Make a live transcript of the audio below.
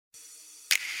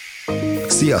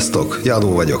Sziasztok,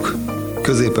 Janó vagyok.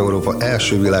 Közép-Európa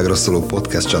első világra szóló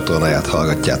podcast csatornáját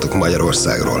hallgatjátok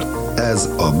Magyarországról. Ez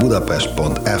a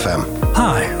Budapest.fm.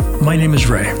 Hi, my name is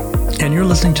Ray, and you're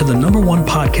listening to the #1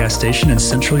 podcast station in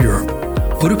Central Europe,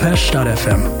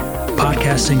 Budapest.fm,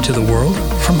 podcasting to the world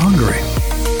from Hungary.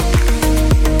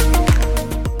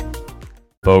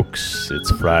 Folks,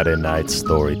 it's Friday night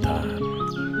story time.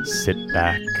 Sit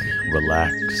back,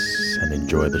 relax, and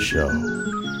enjoy the show.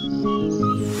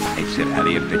 Egyszer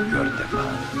elért egy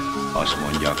körtefát. Azt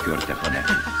mondja a körtefa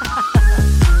neki.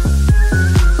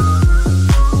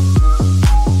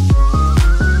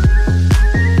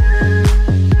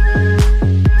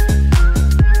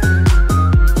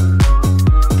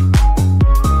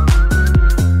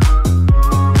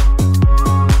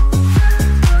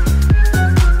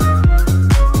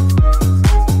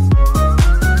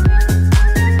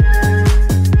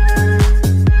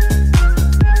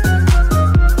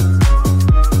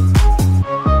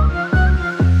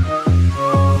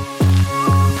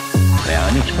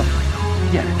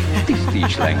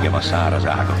 Engem a száraz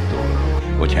ágattól,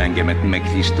 hogy engemet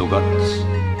megtisztogatsz,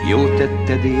 jó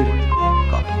tettedért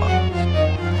kaphatsz.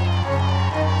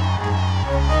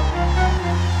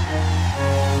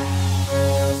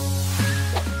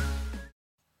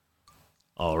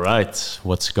 All right,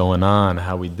 what's going on?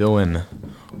 How we doing?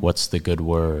 What's the good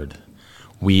word?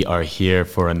 We are here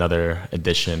for another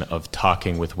edition of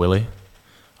Talking with Willie.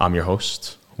 I'm your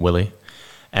host, Willie.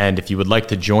 And if you would like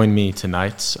to join me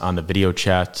tonight on the video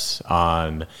chat,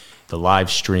 on the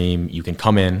live stream, you can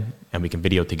come in and we can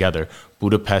video together.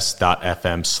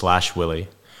 Budapest.fm/Willie.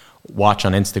 Watch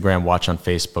on Instagram, watch on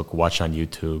Facebook, watch on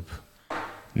YouTube.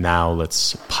 Now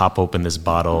let's pop open this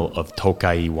bottle of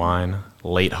Tokai wine,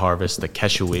 late harvest, the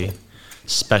Keshui,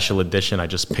 special edition. I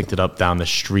just picked it up down the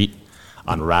street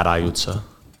on Radai Utca.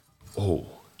 Oh,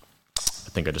 I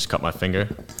think I just cut my finger.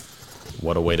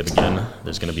 What a way to begin.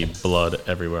 There's going to be blood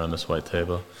everywhere on this white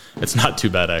table. It's not too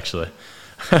bad, actually.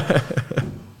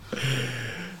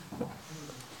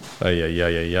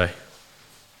 Ay.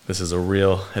 This is a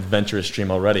real adventurous stream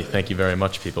already. Thank you very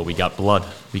much, people. We got blood.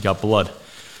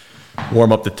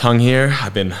 Warm up the tongue here.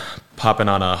 I've been popping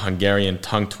on a Hungarian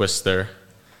tongue twister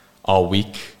all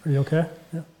week. Are you okay?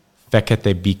 Yeah.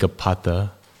 Fekete bika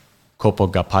pata,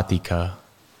 kopogapatika,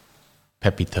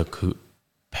 pepita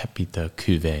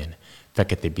kuvain.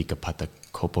 Fekete bika pata,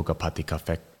 kopogapatika,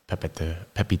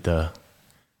 pepita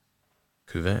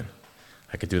kuvain.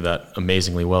 I could do that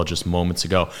amazingly well just moments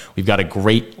ago. We've got a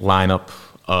great lineup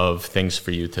of things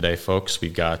for you today, folks.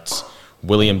 We've got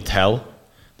William Tell,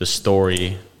 the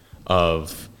story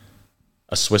of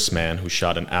a Swiss man who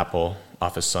shot an apple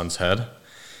off his son's head.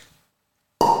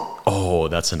 Oh,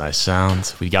 that's a nice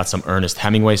sound. We got some Ernest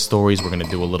Hemingway stories. We're going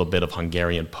to do a little bit of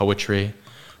Hungarian poetry.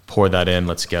 Pour that in.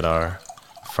 Let's get our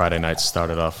Friday night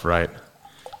started off right.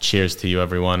 Cheers to you,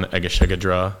 everyone.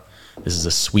 Egeshegadra. This is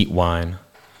a sweet wine.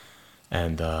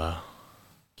 And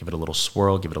give it a little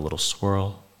swirl.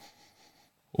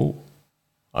 Ooh,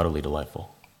 utterly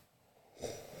delightful.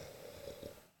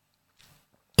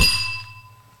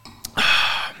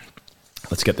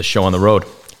 Let's get the show on the road.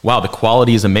 Wow, the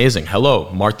quality is amazing. Hello,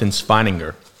 Martin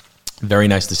Sveininger. Very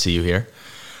nice to see you here.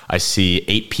 I see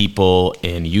 8 people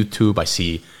in YouTube. I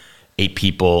see 8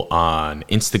 people on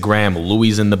Instagram. Louis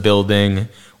is in the building.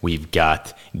 We've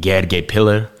got Gergely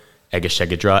Piller.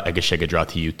 Egeshegadra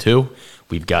to you too.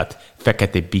 We've got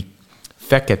Fekete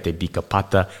bika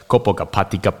pata,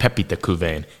 kopogapatika, pepita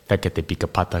kuvain. Fekete bika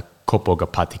pata,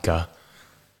 kopogapatika,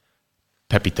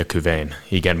 pepita kuvain.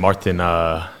 Again, Martin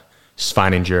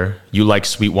Sveininger. You like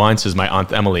sweet wine, says my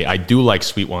Aunt Emily. I do like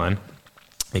sweet wine.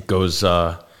 It goes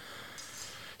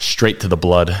straight to the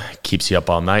blood, keeps you up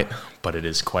all night, but it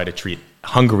is quite a treat.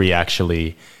 Hungary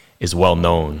actually is well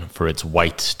known for its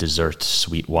white dessert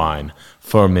sweet wine.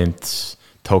 Ferment,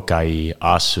 Tokai,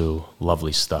 Asu,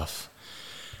 lovely stuff.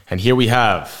 And here we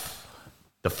have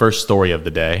the first story of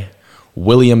the day,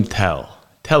 William Tell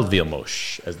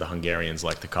Vilmos, as the Hungarians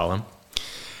like to call him.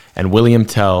 And William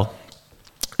Tell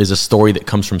is a story that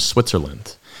comes from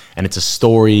Switzerland. And it's a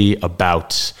story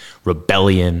about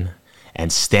rebellion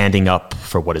and standing up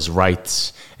for what is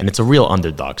right. And it's a real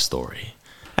underdog story.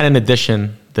 And in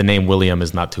addition, the name William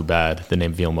is not too bad. The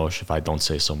name Vilmos, if I don't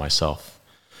say so myself.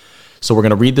 So we're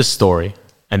going to read this story,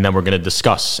 and then we're going to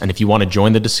discuss. And if you want to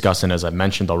join the discussion, as I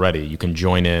mentioned already, you can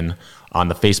join in on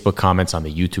the Facebook comments, on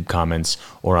the YouTube comments,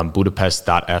 or on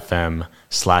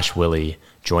Budapest.fm/Willie.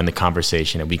 Join the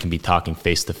conversation, and we can be talking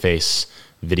face-to-face,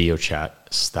 video chat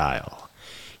style.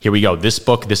 Here we go. This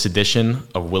book, this edition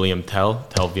of William Tell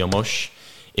Vilmos,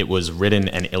 it was written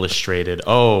and illustrated.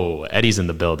 Oh, Eddie's in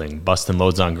the building, busting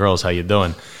loads on girls. How you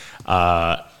doing?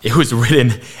 It was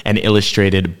written and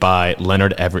illustrated by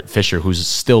Leonard Everett Fisher, who's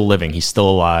still living. He's still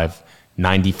alive,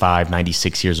 95,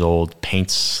 96 years old,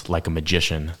 paints like a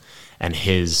magician, and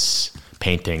his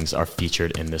paintings are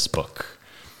featured in this book.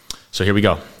 So here we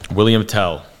go. William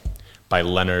Tell by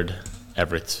Leonard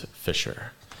Everett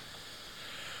Fisher.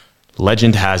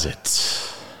 Legend has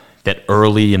it that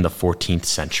early in the 14th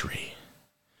century,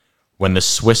 when the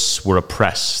Swiss were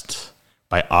oppressed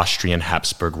by Austrian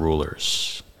Habsburg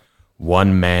rulers,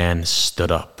 one man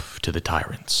stood up to the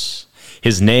tyrants.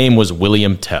 His name was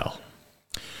William Tell.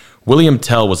 William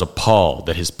Tell was appalled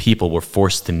that his people were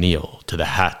forced to kneel to the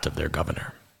hat of their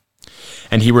governor.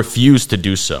 And he refused to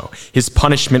do so. His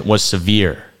punishment was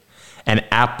severe. An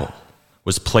apple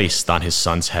was placed on his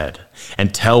son's head,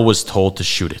 and Tell was told to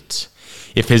shoot it.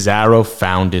 If his arrow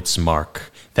found its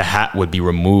mark, the hat would be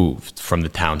removed from the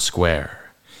town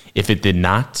square. If it did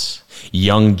not,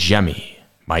 young Jemmy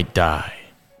might die.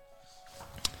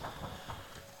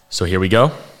 So here we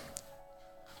go.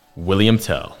 William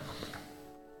Tell,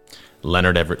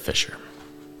 Leonard Everett Fisher.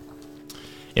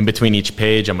 In between each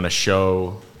page, I'm going to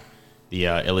show the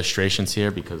illustrations here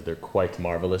because they're quite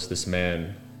marvelous. This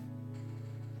man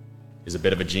is a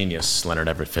bit of a genius, Leonard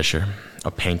Everett Fisher,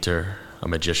 a painter, a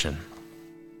magician.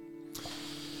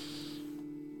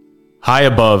 High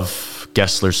above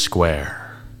Gessler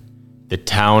Square, the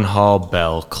town hall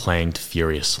bell clanged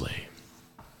furiously.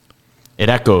 It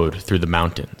echoed through the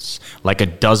mountains like a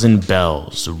dozen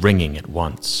bells ringing at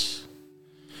once.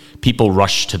 People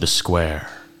rushed to the square.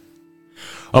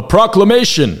 "A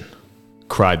proclamation!"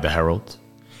 cried the herald,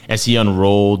 as he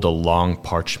unrolled a long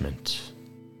parchment.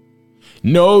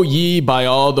 "Know ye by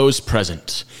all those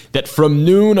present, that from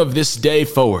noon of this day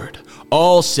forward,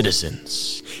 all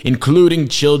citizens, including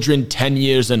children 10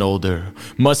 years and older,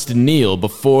 must kneel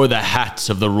before the hat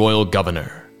of the royal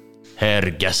governor, Herr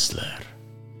Gessler.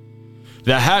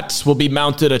 The hat will be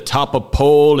mounted atop a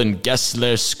pole in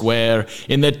Gessler Square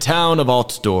in the town of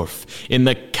Altdorf, in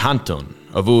the canton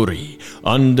of Uri,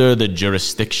 under the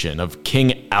jurisdiction of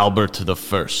King Albert I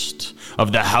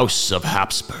of the House of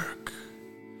Habsburg.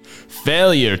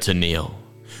 Failure to kneel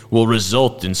will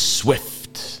result in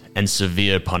swift and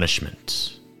severe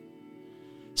punishment.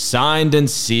 Signed and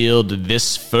sealed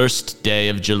this first day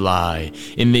of July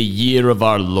in the year of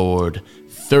our Lord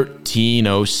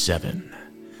 1307.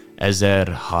 Ezer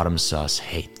Harmsas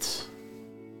Hate."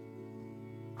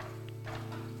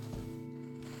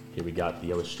 Here we got the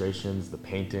illustrations, the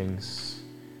paintings,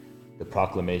 the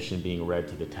proclamation being read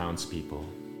to the townspeople.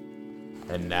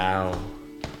 And now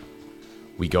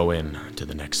we go in to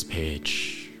the next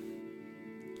page.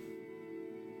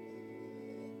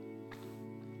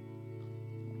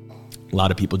 A lot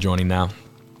of people joining now.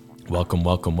 Welcome,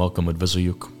 welcome, welcome,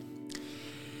 Udvizuyuk.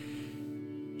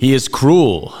 "He is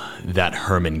cruel, that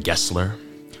Hermann Gessler,"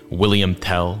 William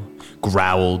Tell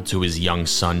growled to his young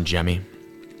son Jemmy.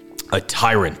 "A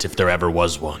tyrant if there ever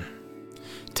was one."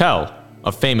 Tell,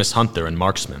 a famous hunter and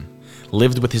marksman,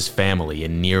 lived with his family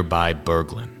in nearby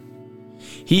Berglin.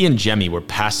 He and Jemmy were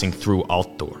passing through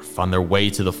Altdorf on their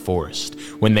way to the forest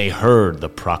when they heard the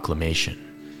proclamation.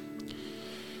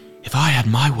 "If I had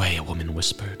my way," a woman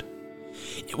whispered,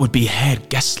 "it would be Herr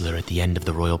Gessler at the end of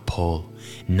the royal pole,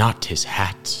 not his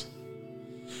hat."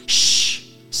 "Shh,"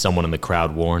 someone in the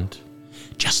crowd warned.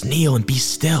 "Just kneel and be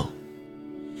still."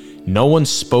 No one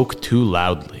spoke too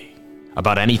loudly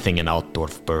about anything in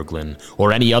Altdorf Berglin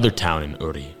or any other town in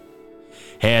Uri.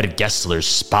 Herr Gessler's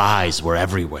spies were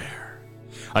everywhere.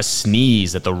 A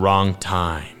sneeze at the wrong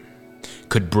time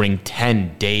could bring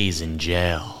 10 days in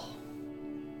jail.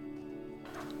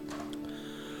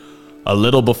 A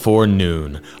little before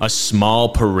noon, a small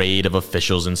parade of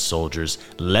officials and soldiers,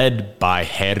 led by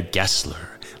Herr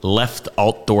Gessler, left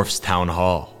Altdorf's town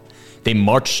hall. They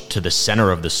marched to the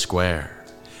center of the square,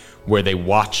 where they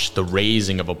watched the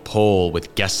raising of a pole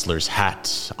with Gessler's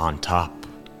hat on top.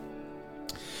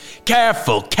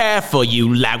 "Careful, careful,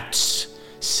 you louts!"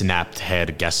 snapped Herr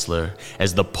Gessler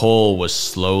as the pole was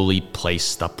slowly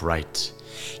placed upright.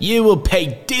 "You will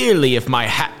pay dearly if my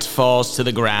hat falls to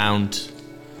the ground."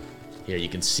 Here you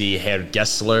can see Herr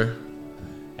Gessler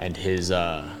and his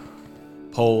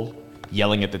pole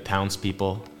yelling at the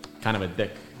townspeople. Kind of a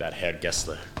dick, that Herr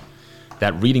Gessler.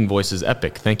 That reading voice is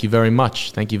epic. Thank you very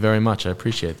much. Thank you very much. I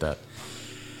appreciate that.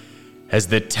 As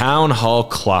the town hall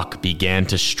clock began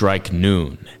to strike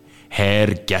noon, Herr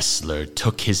Gessler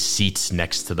took his seat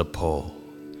next to the pole.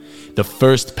 The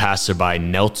first passerby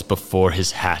knelt before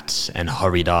his hat and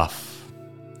hurried off.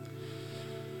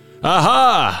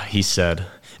 "Aha!" he said.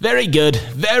 Very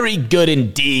good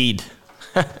indeed."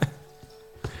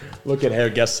 Look at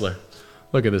Herr Gessler.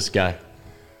 Look at this guy.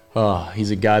 Oh,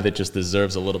 he's a guy that just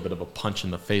deserves a little bit of a punch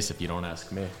in the face if you don't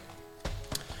ask me.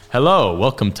 Hello,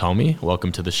 welcome Tommy.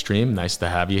 Welcome to the stream. Nice to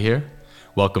have you here.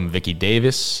 Welcome Vicky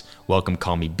Davis. Welcome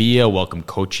Call Me Bia. Welcome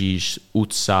Coaches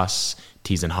Utsas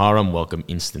Teasen Haram. Welcome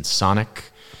Instant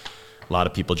Sonic. A lot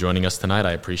of people joining us tonight.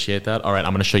 I appreciate that. All right,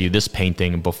 I'm going to show you this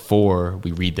painting before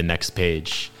we read the next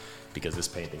page because this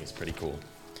painting is pretty cool.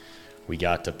 We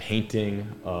got a painting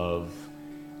of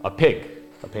a pig.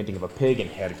 A painting of a pig and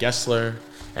Herr Gessler.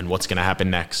 And what's going to happen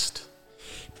next?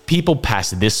 People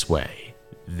passed this way,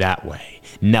 that way,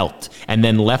 knelt, and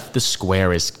then left the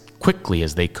square as quickly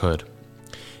as they could.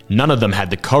 None of them had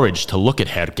the courage to look at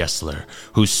Herr Gessler,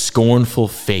 whose scornful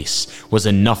face was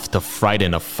enough to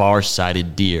frighten a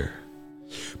far-sighted deer.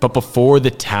 But before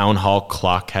the town hall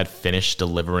clock had finished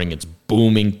delivering its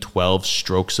booming 12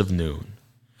 strokes of noon,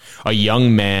 a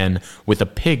young man with a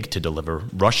pig to deliver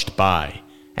rushed by,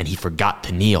 and he forgot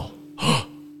to kneel.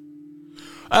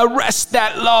 "Arrest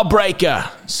that lawbreaker!"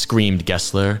 screamed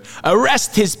Gessler.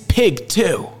 "Arrest his pig,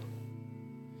 too!"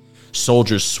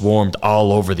 Soldiers swarmed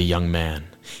all over the young man.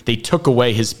 They took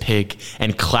away his pig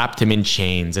and clapped him in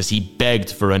chains as he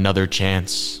begged for another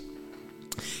chance.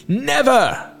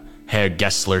 "Never!" Herr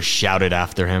Gessler shouted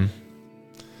after him.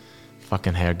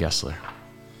 Fucking Herr Gessler.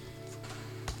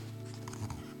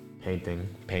 Painting,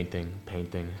 painting,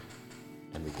 painting,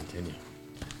 and we continue.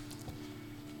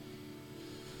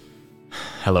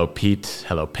 Hello, Pete.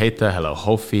 Hello, Peta. Hello,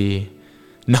 Hofi.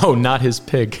 No, not his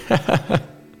pig.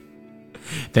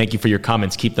 Thank you for your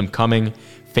comments. Keep them coming.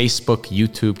 Facebook,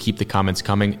 YouTube, keep the comments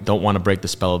coming. Don't want to break the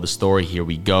spell of the story. Here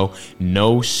we go.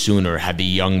 No sooner had the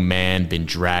young man been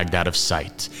dragged out of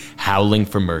sight, howling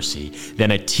for mercy,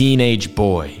 than a teenage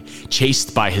boy,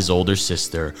 chased by his older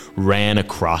sister, ran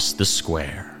across the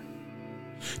square.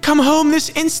 "Come home this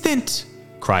instant!"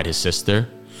 cried his sister.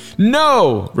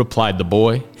 "No," replied the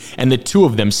boy, and the two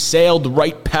of them sailed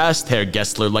right past Herr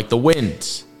Gessler like the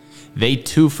wind. They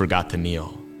too forgot to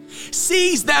kneel.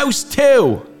 "Seize those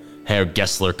two!" Herr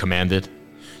Gessler commanded.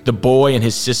 The boy and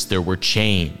his sister were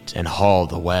chained and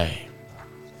hauled away.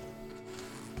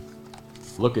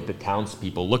 Look at the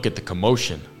townspeople. Look at the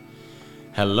commotion.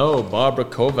 Hello, Barbara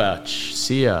Kovac,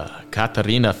 Sia,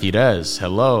 Katarina Firez.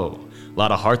 Hello. A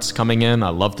lot of hearts coming in. I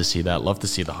love to see that. Love to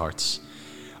see the hearts.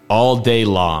 All day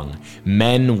long,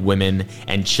 men, women,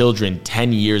 and children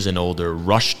 10 years and older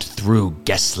rushed through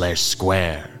Gessler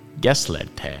Square.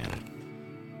 Gesslerter.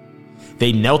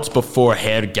 They knelt before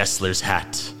Herr Gessler's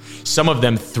hat, some of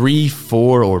them 3,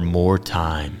 4, or more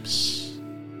times.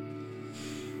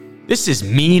 "This is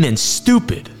mean and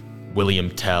stupid," William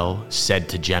Tell said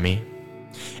to Jemmy,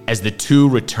 as the two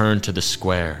returned to the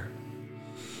square.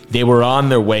 They were on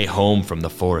their way home from the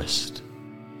forest.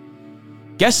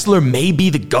 "Gessler may be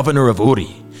the governor of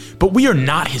Uri, but we are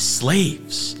not his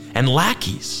slaves and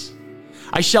lackeys.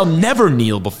 I shall never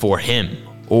kneel before him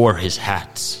or his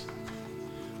hat."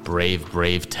 Brave,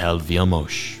 brave Tel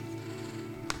Vilmos.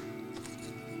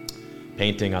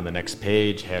 Painting on the next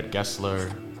page, Herr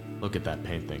Gessler. Look at that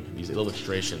painting. These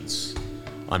illustrations,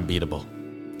 unbeatable.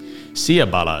 See ya,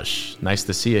 Balazs. Nice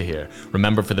to see you here.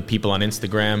 Remember, for the people on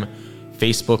Instagram,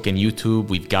 Facebook, and YouTube,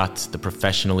 we've got the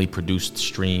professionally produced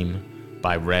stream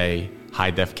by Ray.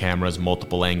 High-def cameras,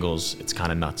 multiple angles. It's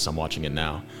kind of nuts. I'm watching it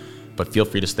now. But feel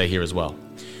free to stay here as well.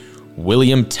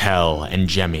 William Tell and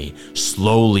Jemmy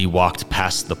slowly walked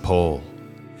past the pole.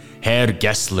 Herr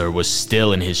Gessler was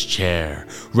still in his chair,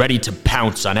 ready to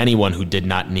pounce on anyone who did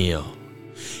not kneel.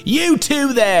 "You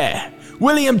two there!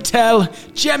 William Tell,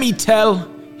 Jemmy Tell!"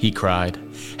 he cried.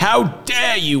 "How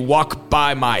dare you walk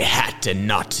by my hat and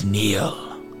not kneel?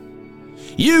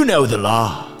 You know the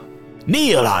law.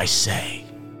 Kneel, I say."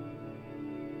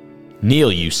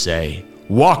 "Kneel, you say.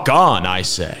 Walk on, I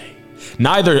say.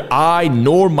 Neither I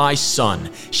nor my son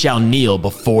shall kneel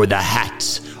before the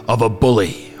hat of a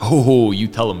bully." Oh, you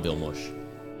tell him, Vilmos.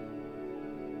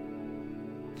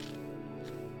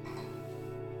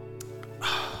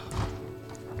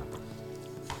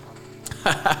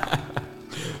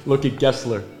 Look at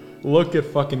Gessler. Look at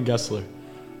fucking Gessler.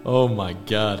 Oh my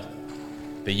God.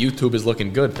 The YouTube is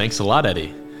looking good. Thanks a lot,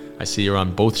 Eddie. I see you're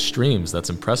on both streams. That's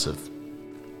impressive.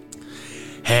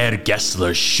 Herr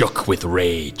Gessler shook with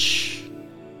rage.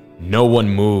 No one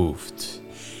moved.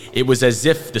 It was as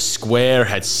if the square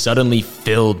had suddenly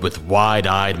filled with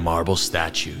wide-eyed marble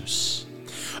statues.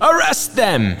 "Arrest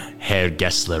them!" Herr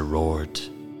Gessler roared.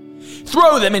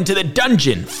 "Throw them into the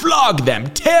dungeon! Flog them!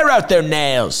 Tear out their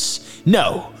nails!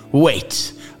 No,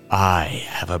 wait! I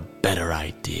have a better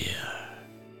idea."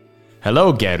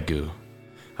 "Hello, Gergu.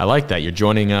 I like that. You're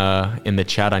joining in the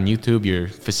chat on YouTube. You're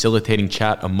facilitating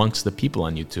chat amongst the people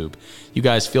on YouTube. You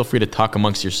guys feel free to talk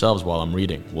amongst yourselves while I'm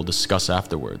reading. We'll discuss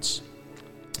afterwards.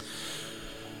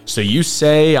 So you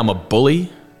say I'm a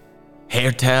bully?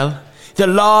 Hairtel? The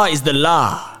law is the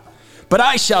law. But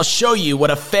I shall show you what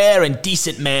a fair and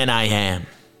decent man I am.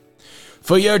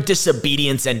 For your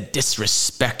disobedience and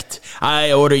disrespect,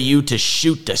 I order you to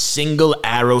shoot a single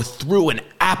arrow through an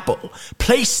apple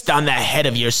placed on the head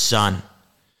of your son.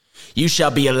 You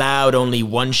shall be allowed only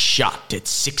one shot at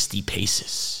 60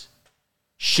 paces.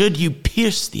 Should you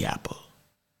pierce the apple,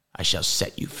 I shall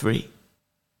set you free.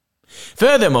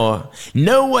 Furthermore,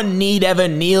 no one need ever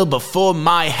kneel before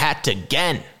my hat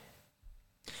again.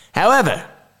 However,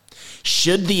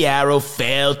 should the arrow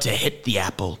fail to hit the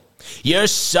apple, your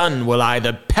son will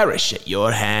either perish at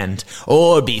your hand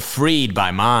or be freed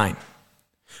by mine.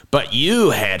 But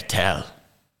you, Hairtel,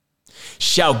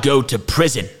 shall go to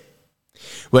prison,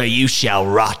 where you shall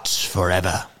rot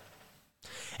forever.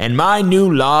 And my new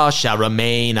law shall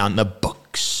remain on the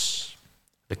books.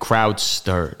 The crowd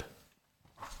stirred.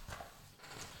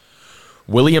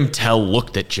 William Tell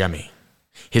looked at Jemmy.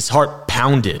 His heart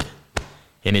pounded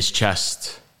in his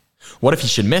chest. What if he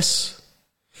should miss?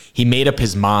 He made up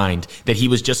his mind that he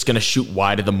was just going to shoot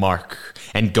wide of the mark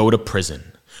and go to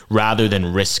prison rather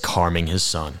than risk harming his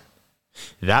son.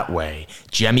 That way,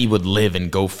 Jemmy would live and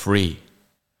go free.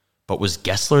 But was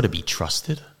Gessler to be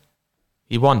trusted?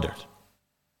 He wondered.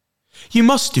 You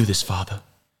must do this, father,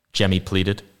 Jemmy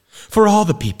pleaded. For all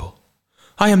the people.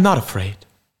 I am not afraid.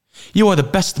 You are the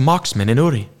best marksman in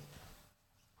Uri.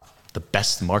 The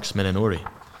best marksman in Uri.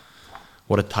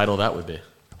 What a title that would be.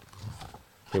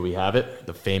 Here we have it.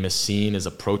 The famous scene is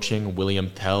approaching William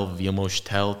Tell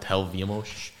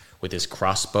Vilmos, with his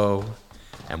crossbow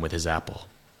and with his apple.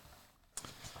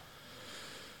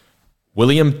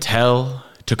 William Tell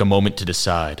took a moment to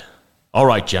decide. All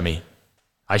right, Jemmy,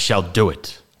 I shall do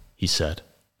it, he said.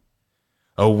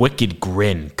 A wicked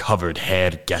grin covered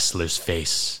Herr Gessler's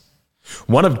face.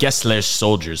 One of Gessler's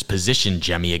soldiers positioned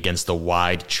Jemmy against a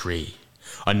wide tree.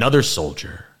 Another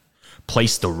soldier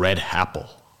placed a red apple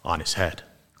on his head.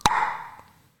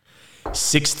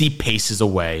 60 paces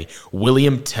away,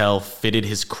 William Tell fitted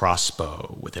his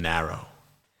crossbow with an arrow.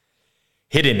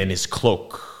 Hidden in his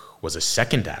cloak was a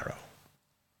second arrow.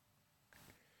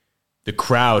 The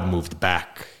crowd moved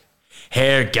back.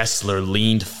 Herr Gessler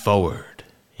leaned forward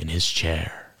in his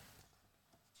chair.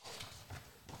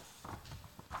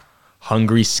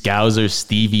 Hungry Scouser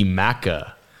Stevie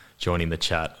Macca joining the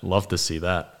chat. Love to see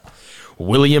that.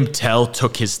 William Tell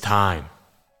took his time.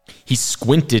 He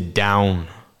squinted down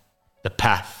the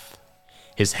path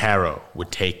his arrow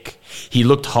would take. He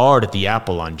looked hard at the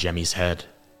apple on Jemmy's head.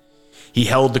 He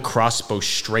held the crossbow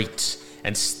straight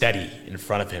and steady in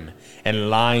front of him and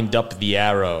lined up the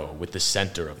arrow with the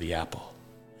center of the apple.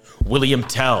 William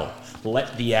Tell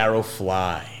let the arrow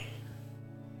fly.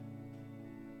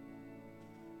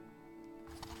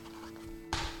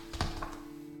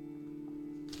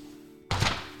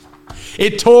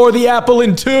 It tore the apple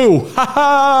in two. Ha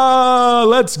ha!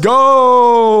 Let's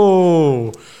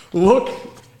go! Look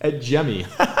at Jemmy.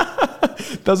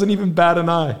 Doesn't even bat an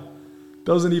eye.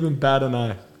 Doesn't even bat an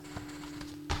eye.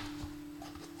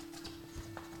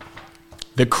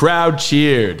 The crowd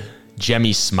cheered.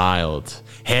 Jemmy smiled.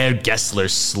 Herr Gessler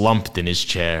slumped in his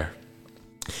chair.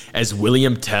 As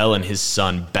William Tell and his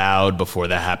son bowed before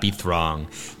the happy throng,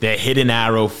 their hidden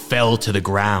arrow fell to the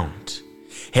ground.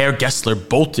 Herr Gessler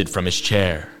bolted from his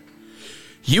chair.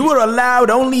 You were allowed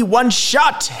only one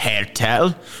shot, Herr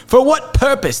Tell. For what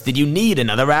purpose did you need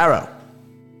another arrow?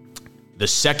 The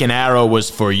second arrow was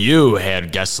for you, Herr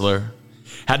Gessler.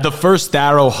 Had the first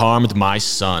arrow harmed my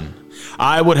son,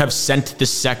 I would have sent the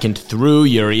second through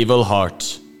your evil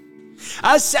heart.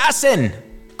 Assassin!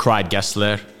 Cried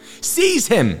Gessler. Seize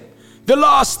him! The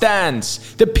law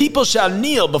stands! The people shall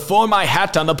kneel before my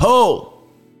hat on the pole!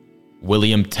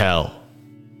 William Tell,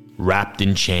 wrapped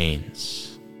in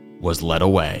chains, was led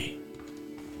away.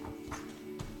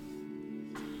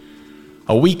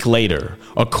 A week later,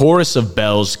 a chorus of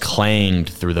bells clanged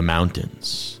through the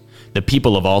mountains. The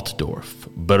people of Altdorf,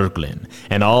 Berglin,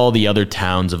 and all the other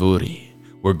towns of Uri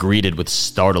were greeted with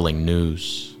startling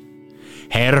news.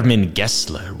 Hermann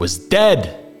Gessler was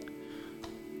dead.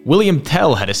 William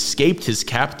Tell had escaped his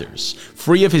captors.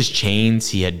 Free of his chains,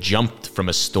 he had jumped from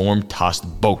a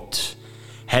storm-tossed boat,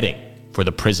 heading for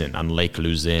the prison on Lake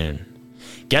Luzerne.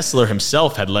 Gessler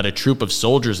himself had led a troop of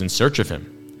soldiers in search of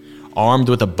him. Armed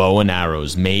with a bow and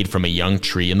arrows made from a young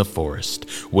tree in the forest,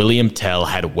 William Tell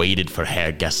had waited for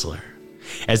Herr Gessler.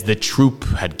 As the troop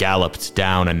had galloped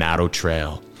down a narrow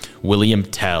trail, William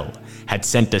Tell had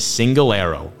sent a single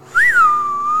arrow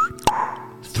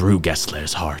through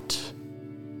Gessler's heart.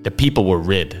 The people were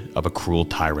rid of a cruel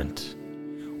tyrant.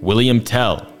 William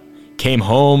Tell came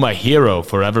home a hero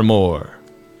forevermore.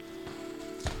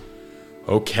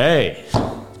 Okay.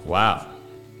 Wow.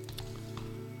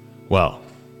 Well,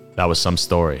 that was some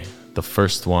story. The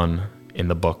first one in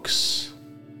the books.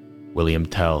 William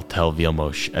Tell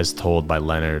Vilmos, as told by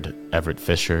Leonard Everett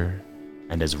Fisher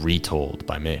and as retold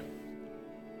by me.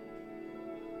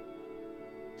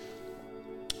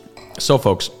 So,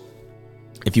 folks,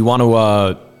 if you want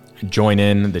to join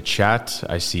in the chat,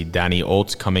 I see Danny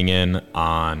Oltz coming in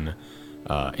on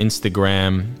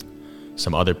Instagram,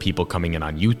 some other people coming in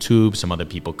on YouTube, some other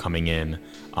people coming in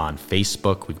on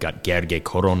Facebook. We've got Gerge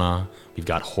Corona, we've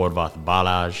got Horvath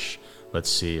Balázs. Let's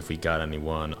see if we got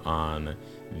anyone on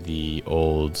the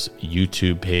old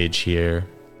YouTube page here.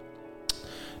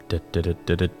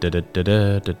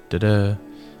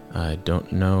 I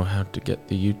don't know how to get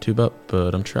the YouTube up,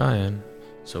 but I'm trying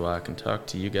so I can talk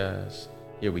to you guys.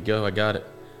 Here we go. I got it.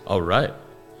 All right.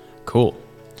 Cool.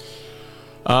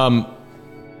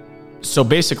 So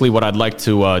basically what I'd like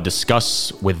to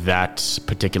discuss with that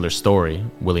particular story,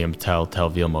 William Tell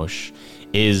Vilmos,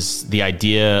 is the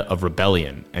idea of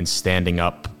rebellion and standing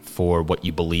up for what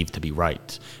you believe to be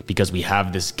right. Because we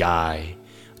have this guy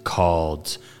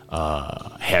called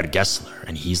Herr Gessler,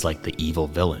 and he's like the evil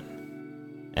villain.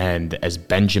 And as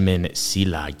Benjamin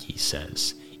Szilágyi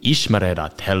says,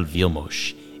 Ismerera Tell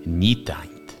Vilmos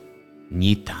Nyitányt.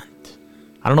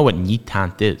 I don't know what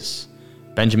nyitánt is.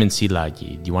 Benjamin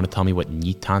Szilágyi, do you want to tell me what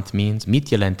nyitánt means? Mit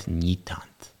jelent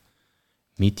nyitánt?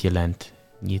 Mit jelent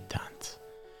nyitánt?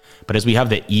 But as we have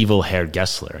the evil Herr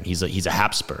Gessler, and he's a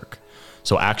Habsburg.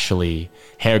 So actually,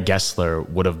 Herr Gessler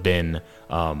would have been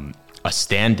a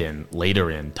stand-in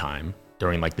later in time,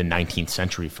 during like the 19th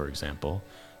century, for example.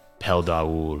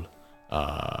 Például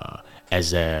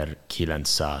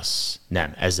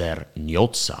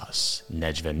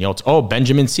 1948. Oh,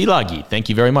 Benjamin Szilágyi, thank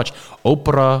you very much.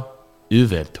 Opera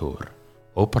Ouverture.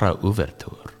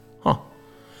 Huh.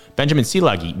 Benjamin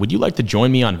Szilágyi, would you like to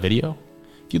join me on video?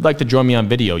 If you'd like to join me on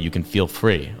video, you can feel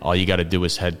free. All you got to do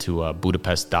is head to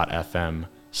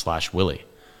budapest.fm/Willie.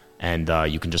 And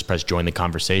you can just press join the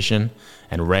conversation.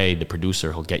 And Ray, the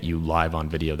producer, he'll get you live on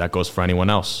video. That goes for anyone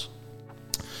else.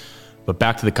 But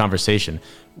back to the conversation.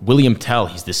 William Tell,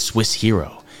 he's this Swiss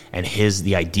hero. And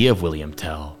the idea of William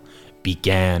Tell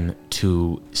began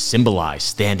to symbolize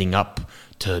standing up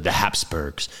to the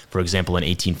Habsburgs. For example, in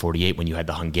 1848, when you had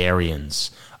the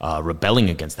Hungarians rebelling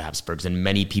against the Habsburgs, and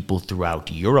many people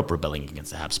throughout Europe rebelling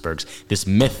against the Habsburgs, this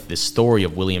myth, this story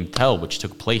of William Tell, which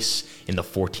took place in the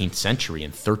 14th century,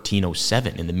 in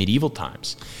 1307, in the medieval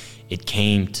times, it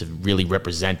came to really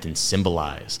represent and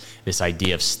symbolize this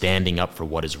idea of standing up for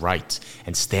what is right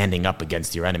and standing up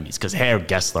against your enemies. Because Herr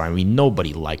Gessler, I mean,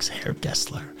 nobody likes Herr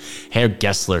Gessler. Herr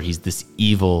Gessler, he's this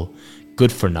evil,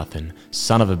 good-for-nothing,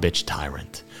 son of a bitch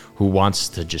tyrant who wants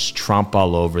to just tromp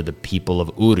all over the people of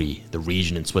Uri, the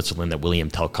region in Switzerland that William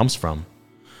Tell comes from,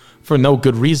 for no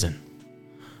good reason.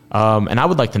 And I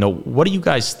would like to know, what do you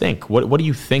guys think? What do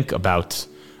you think about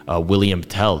William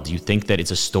Tell? Do you think that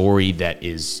it's a story that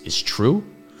is true?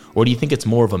 Or do you think it's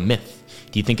more of a myth?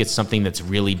 Do you think it's something that's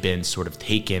really been sort of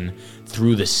taken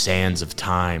through the sands of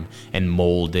time and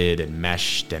molded and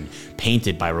meshed and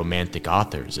painted by romantic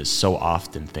authors, as so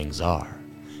often things are,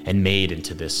 and made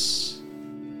into this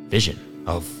vision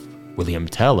of William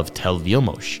Tell, of Tell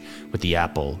Vilmos, with the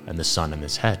apple and the sun in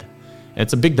his head? And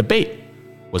it's a big debate.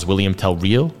 Was William Tell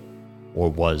real, or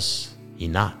was he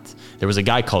not? There was a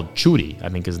guy called Tschudi. I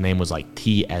think his name was like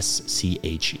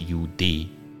Tschud.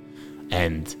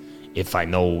 And if I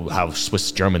know how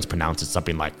Swiss Germans pronounce it,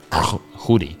 something like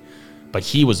Hudi. But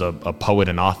he was a poet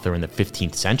and author in the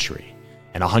 15th century.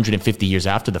 And 150 years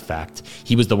after the fact,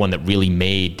 he was the one that really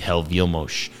made Tell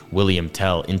Vilmos, William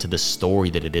Tell, into the story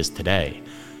that it is today.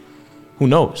 Who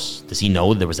knows? Does he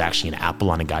know there was actually an apple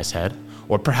on a guy's head?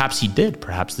 Or perhaps he did.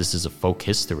 Perhaps this is a folk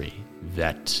history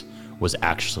that was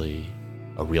actually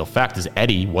a real fact. As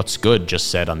Eddie, What's Good,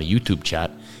 just said on the YouTube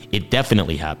chat, it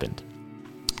definitely happened.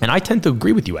 And I tend to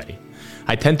agree with you, Eddie.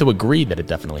 I tend to agree that it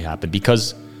definitely happened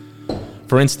because,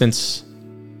 for instance,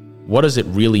 what does it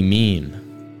really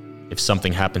mean if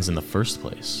something happens in the first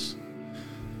place?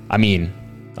 I mean,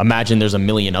 imagine there's a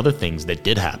million other things that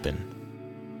did happen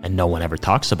and no one ever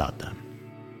talks about them.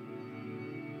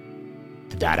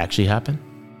 Did that actually happen?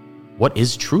 What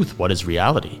is truth? What is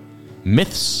reality?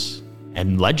 Myths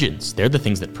and legends, they're the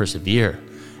things that persevere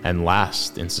and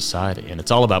last in society. And it's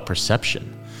all about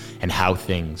perception and how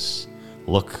things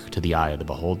look to the eye of the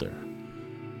beholder.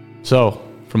 So,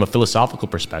 from a philosophical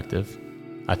perspective,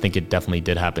 I think it definitely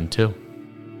did happen too.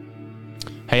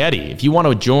 Hey, Eddie, if you want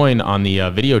to join on the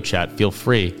video chat, feel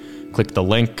free. Click the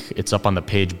link. It's up on the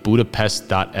page,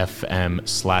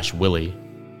 budapest.fm/Willie.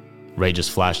 Ray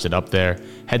just flashed it up there.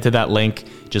 Head to that link.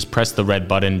 Just press the red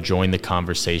button. Join the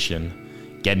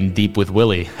conversation. Getting deep with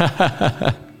Willie.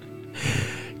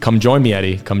 Come join me,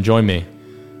 Eddie. Come join me.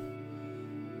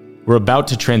 We're about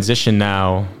to transition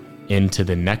now into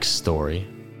the next story,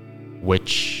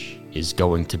 which is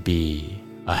going to be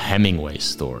a Hemingway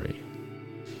story.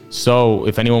 So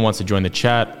if anyone wants to join the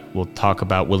chat, we'll talk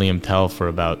about William Tell for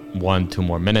about 1-2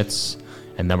 more minutes,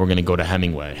 and then we're going to go to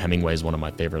Hemingway. Hemingway is one of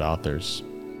my favorite authors.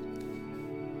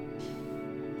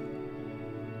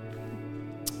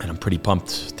 And I'm pretty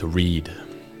pumped to read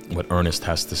what Ernest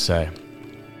has to say.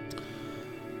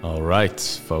 All right,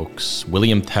 folks.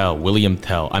 William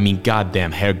Tell. I mean,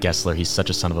 goddamn, Herr Gessler, he's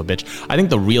such a son of a bitch. I think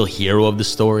the real hero of the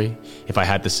story, if I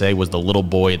had to say, was the little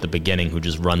boy at the beginning who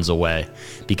just runs away.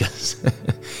 Because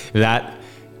that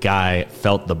guy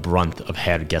felt the brunt of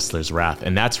Herr Gessler's wrath.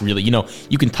 And that's really,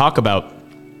 you can talk about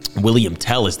William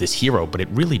Tell as this hero, but it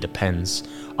really depends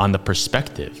on the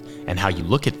perspective and how you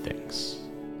look at things.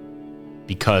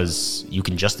 Because you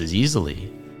can just as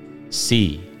easily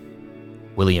see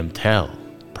William Tell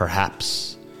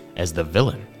perhaps as the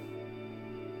villain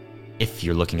if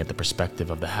you're looking at the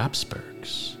perspective of the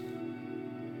Habsburgs.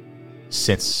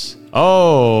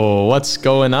 What's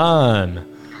going on?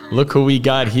 Look who we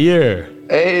got here.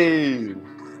 Hey,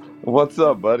 what's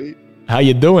up, buddy? How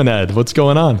you doing, Ed? What's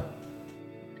going on?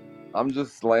 I'm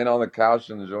just laying on the couch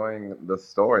enjoying the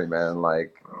story, man.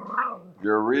 Like,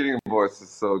 your reading voice is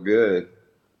so good.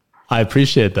 I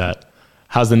appreciate that.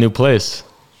 How's the new place?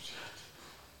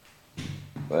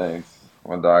 Thanks.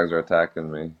 My dogs are attacking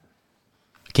me.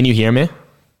 Can you hear me?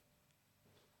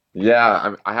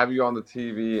 Yeah, I have you on the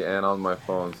TV and on my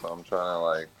phone, so I'm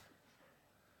trying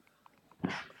to,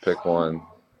 pick one. I'm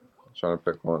trying to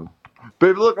pick one.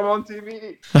 Babe, look, I'm on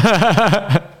TV!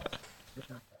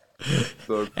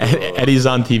 So cool. Eddie's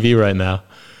on TV right now.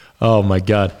 Oh, my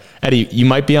God. Eddie, you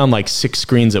might be on, 6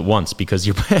 screens at once because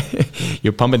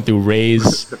you're pumping through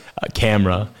Ray's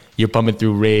camera. You're pumping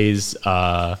through Ray's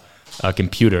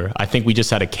computer. I think we just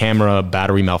had a camera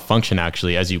battery malfunction,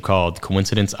 actually, as you called.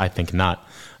 Coincidence? I think not.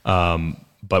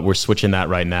 But we're switching that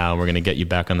right now. We're going to get you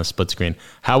back on the split screen.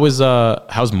 How's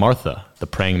Martha, the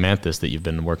praying mantis that you've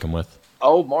been working with?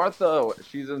 Oh, Martha,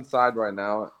 she's inside right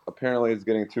now. Apparently, it's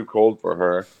getting too cold for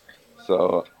her.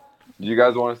 So, do you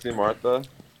guys want to see Martha?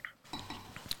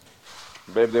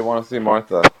 Babe, they want to see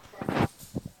Martha.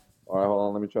 All right, hold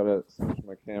on. Let me try to switch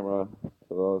my camera to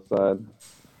the other side.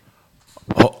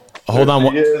 Hold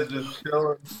on. He is just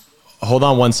chilling. Hold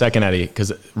on 1 second, Eddie,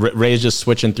 because Ray is just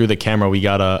switching through the camera. We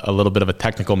got a little bit of a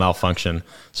technical malfunction.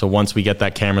 So once we get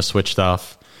that camera switched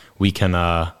off, we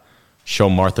can show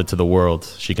Martha to the world.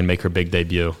 She can make her big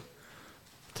debut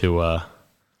to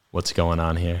what's going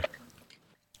on here.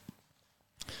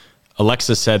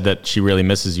 Alexa said that she really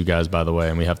misses you guys, by the way,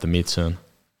 and we have to meet soon.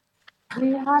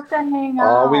 We have to hang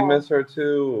out. Oh, we miss her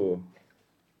too.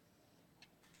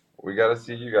 We got to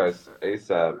see you guys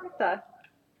ASAP.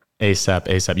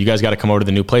 ASAP. You guys got to come over to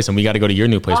the new place, and we got to go to your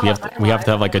new place. We have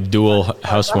to have a dual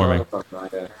housewarming.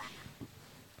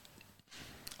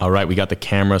 All right, we got the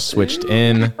camera switched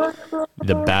in,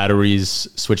 the batteries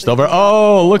switched over.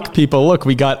 Oh, look, people, look,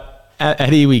 we got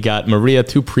Eddie, we got Maria,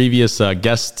 2 previous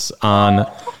guests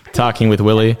on Talking with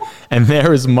Willie, and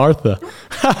there is Martha.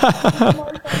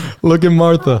 Look at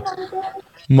Martha.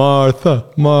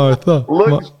 Martha.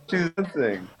 Look, she's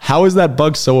dancing. How is that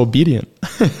bug so obedient?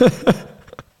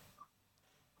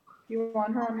 You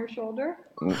want her on your shoulder?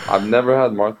 I've never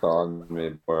had Martha on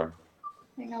me before.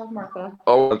 Hang out with Martha.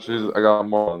 Oh, I got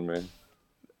more on me.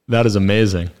 That is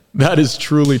amazing. That is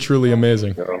truly, truly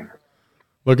amazing. Yeah.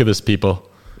 Look at this, people.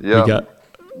 Yeah,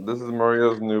 this is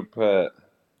Maria's new pet.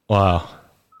 Wow.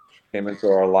 She came into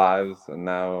our lives, and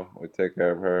now we take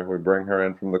care of her. We bring her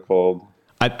in from the cold.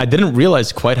 I didn't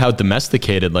realize quite how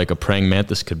domesticated a praying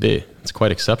mantis could be. It's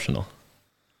quite exceptional.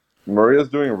 Maria's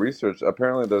doing research.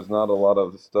 Apparently, there's not a lot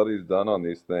of studies done on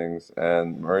these things,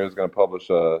 and Maria's going to publish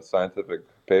a scientific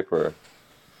paper.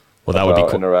 Well, that would be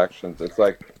cool. Interactions. It's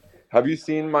like, have you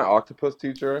seen My Octopus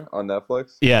Teacher on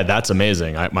Netflix? Yeah, that's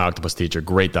amazing. My Octopus Teacher,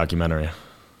 great documentary.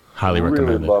 Highly recommend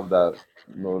it. I really love that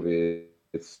movie.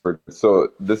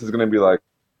 So this is going to be like.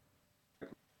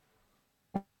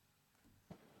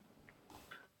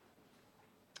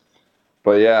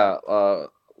 But yeah,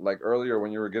 earlier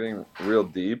when you were getting real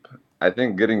deep, I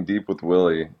think getting deep with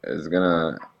Willie is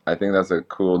I think that's a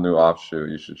cool new offshoot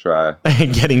you should try.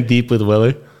 Getting deep with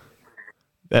Willie?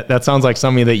 That sounds like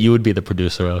something that you would be the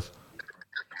producer of.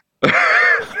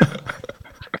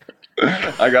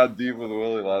 I got deep with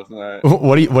Willie last night.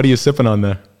 What are you sipping on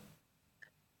there?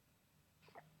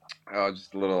 Oh,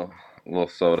 just a little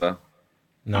soda.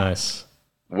 Nice.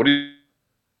 What do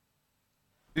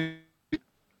you?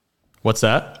 What's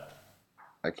that?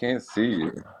 I can't see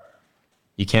you.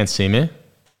 You can't see me?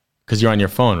 Because you're on your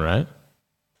phone, right?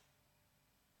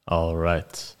 All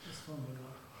right.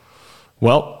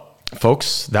 Well,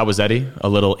 folks, that was Eddie, a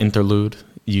little interlude.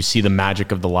 You see the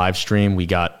magic of the live stream. We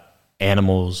got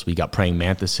animals, we got praying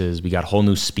mantises, we got whole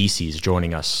new species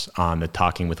joining us on the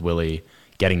Talking with Willie,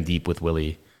 Getting Deep with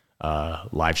Willie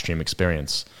live stream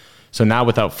experience. So now,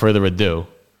 without further ado,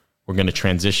 we're going to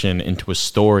transition into a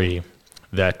story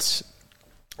that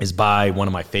is by one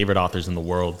of my favorite authors in the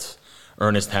world,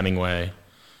 Ernest Hemingway.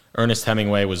 Ernest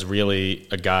Hemingway was really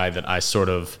a guy that I sort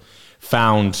of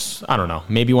found, I don't know,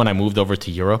 maybe when I moved over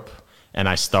to Europe and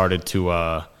I started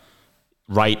to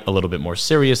write a little bit more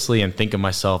seriously and think of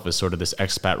myself as sort of this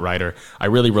expat writer. I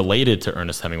really related to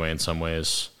Ernest Hemingway in some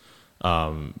ways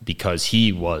because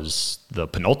he was the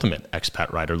penultimate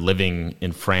expat writer living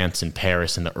in France and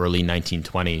Paris in the early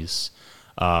 1920s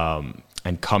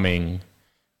and coming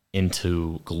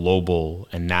into global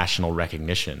and national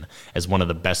recognition as one of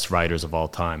the best writers of all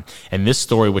time. And this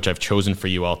story, which I've chosen for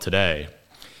you all today,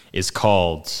 is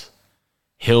called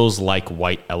Hills Like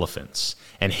White Elephants.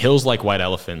 And Hills Like White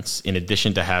Elephants, in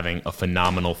addition to having a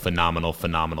phenomenal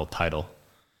title,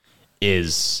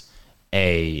 is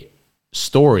a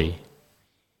story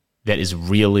that is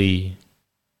really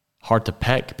hard to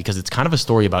peg because it's kind of a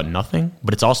story about nothing,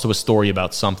 but it's also a story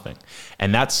about something.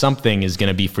 And that something is going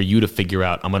to be for you to figure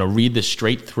out. I'm going to read this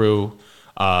straight through,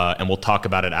 and we'll talk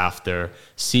about it after.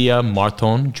 Sia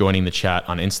Marton joining the chat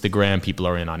on Instagram. People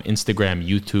are in on Instagram,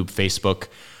 YouTube, Facebook.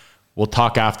 We'll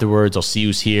talk afterwards. I'll see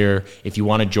who's here. If you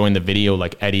want to join the video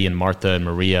like Eddie and Martha and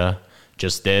Maria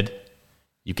just did,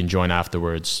 you can join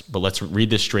afterwards. But let's read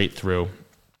this straight through.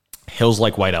 Hills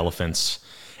Like White Elephants.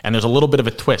 And there's a little bit of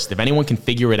a twist. If anyone can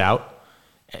figure it out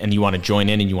and you want to join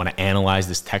in and you want to analyze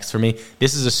this text for me,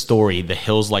 this is a story, the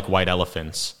Hills Like White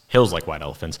Elephants,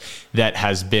 that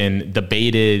has been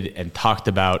debated and talked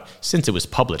about since it was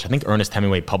published. I think Ernest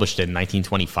Hemingway published it in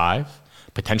 1925,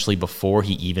 potentially before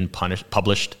he even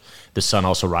published The Sun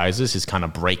Also Rises, his kind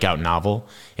of breakout novel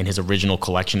in his original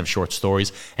collection of short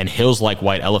stories. And Hills Like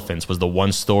White Elephants was the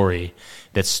one story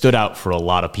that stood out for a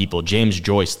lot of people. James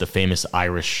Joyce, the famous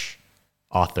Irish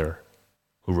author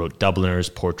who wrote Dubliners,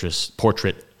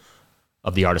 Portrait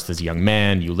of the Artist as a Young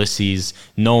Man, Ulysses,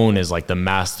 known as like the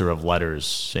master of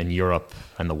letters in Europe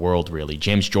and the world, really.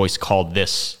 James Joyce called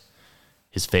this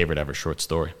his favorite ever short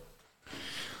story.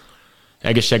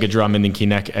 Ega Shegadra, Minden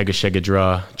Kinek, Ega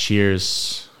Shegadra,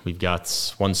 cheers. We've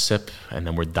got one sip, and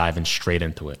then we're diving straight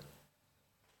into it.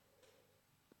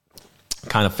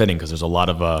 Kind of fitting, because there's a lot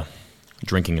of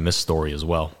drinking in this story as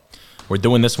well. We're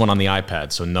doing this one on the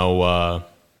iPad, so no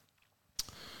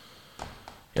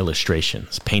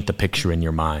illustrations. Paint the picture in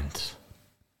your mind.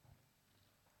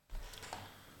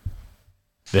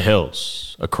 The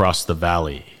hills across the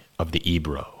valley of the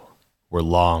Ebro were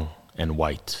long and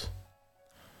white.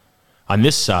 On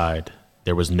this side,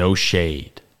 there was no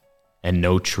shade and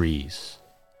no trees,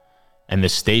 and the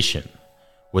station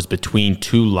was between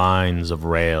two lines of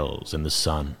rails in the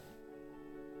sun.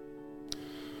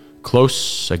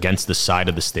 Close against the side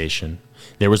of the station,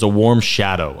 there was a warm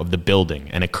shadow of the building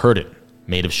and a curtain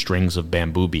made of strings of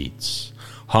bamboo beads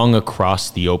hung across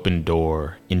the open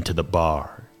door into the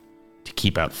bar to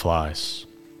keep out flies.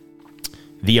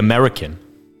 The American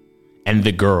and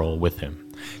the girl with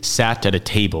him sat at a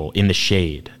table in the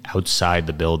shade outside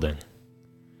the building.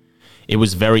 It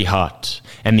was very hot,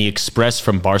 and the express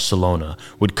from Barcelona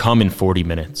would come in 40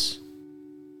 minutes.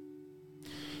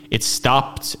 It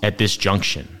stopped at this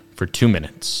junction for 2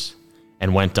 minutes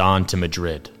and went on to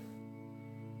Madrid.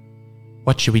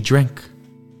 "What should we drink?"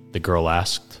 the girl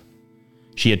asked.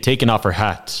 She had taken off her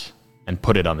hat and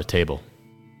put it on the table.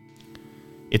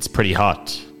 "It's pretty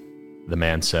hot," the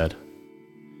man said.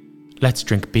 "Let's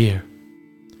drink beer."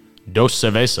 "Dos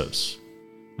cervezas,"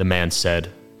 the man said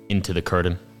into the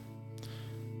curtain.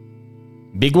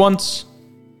 "Big ones?"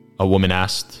 a woman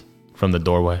asked from the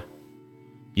doorway.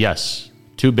 "Yes,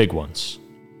 2 big ones."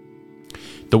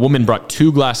 The woman brought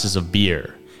 2 glasses of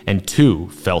beer and 2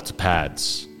 felt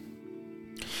pads.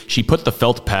 She put the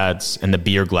felt pads and the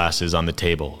beer glasses on the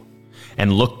table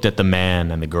and looked at the man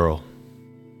and the girl.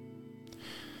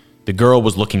 The girl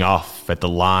was looking off at the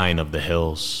line of the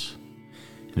hills.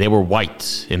 They were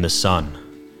white in the sun,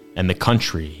 and the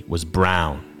country was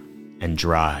brown and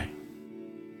dry.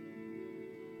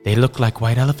 "They look like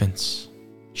white elephants,"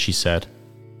 she said.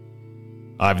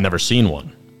 "I've never seen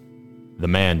one." The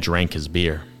man drank his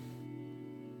beer.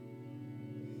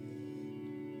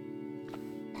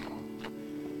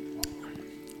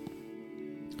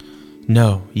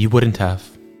 No, you wouldn't have.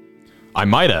 I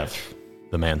might have,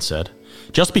 the man said.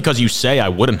 Just because you say I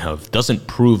wouldn't have doesn't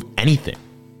prove anything.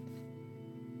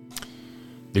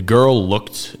 The girl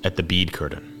looked at the bead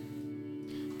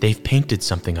curtain. They've painted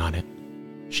something on it,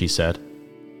 she said.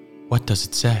 What does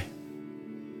it say?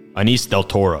 Anís del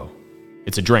Toro.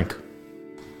 It's a drink.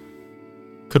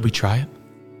 Could we try it?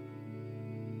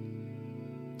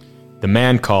 The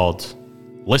man called,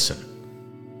 Listen,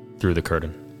 through the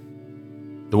curtain.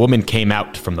 The woman came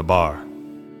out from the bar.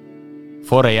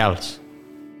 4 reals.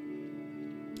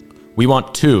 We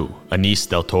want 2 Anís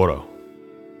del Toro.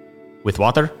 With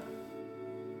water?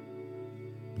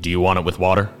 Do you want it with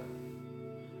water?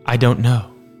 I don't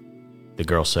know, the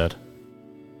girl said.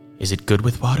 Is it good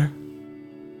with water?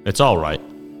 It's all right.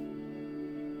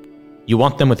 You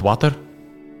want them with water?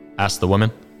 Asked the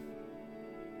woman.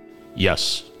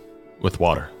 Yes, with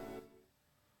water.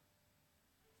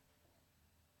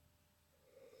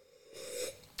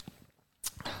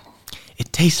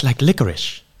 It tastes like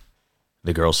licorice,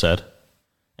 the girl said,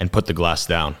 and put the glass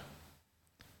down.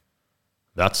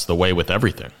 That's the way with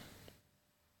everything.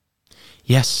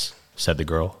 Yes, said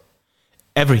the girl.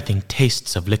 Everything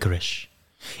tastes of licorice,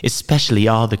 especially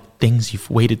all the things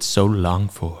you've waited so long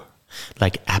for,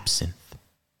 like absinthe.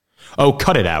 Oh,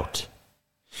 cut it out.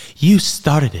 You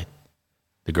started it,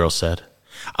 the girl said.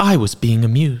 I was being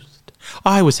amused.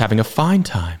 I was having a fine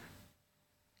time.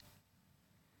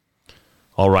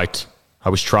 All right, I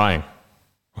was trying.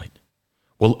 Wait.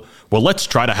 Well, let's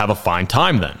try to have a fine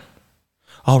time then.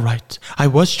 All right, I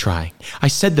was trying. I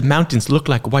said the mountains look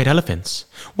like white elephants.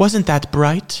 Wasn't that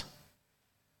bright?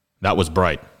 That was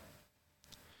bright.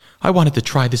 I wanted to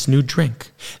try this new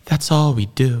drink. That's all we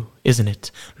do, isn't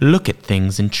it? Look at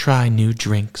things and try new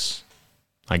drinks.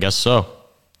 I guess so.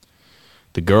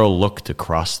 The girl looked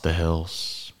across the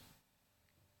hills.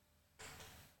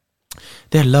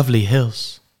 They're lovely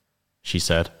hills, she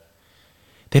said.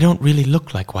 They don't really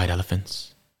look like white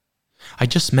elephants. I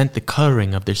just meant the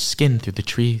coloring of their skin through the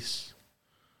trees.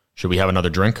 Should we have another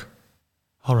drink?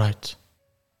 All right.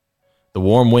 The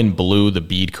warm wind blew the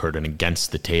bead curtain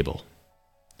against the table.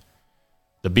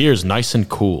 The beer's nice and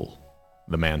cool,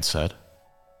 the man said.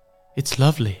 It's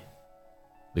lovely,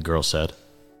 the girl said.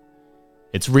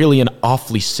 It's really an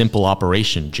awfully simple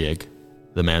operation, Jig,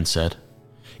 the man said.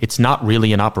 It's not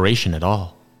really an operation at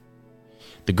all.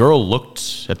 The girl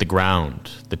looked at the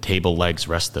ground the table legs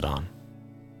rested on.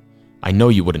 I know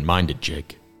you wouldn't mind it,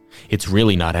 Jig. It's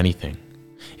really not anything.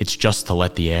 It's just to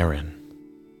let the air in.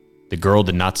 The girl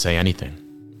did not say anything.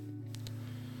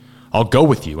 I'll go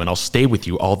with you and I'll stay with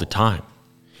you all the time.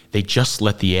 They just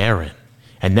let the air in,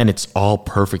 and then it's all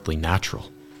perfectly natural.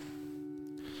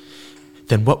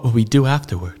 Then what will we do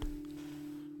afterward?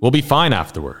 We'll be fine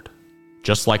afterward,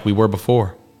 just like we were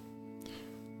before.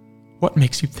 What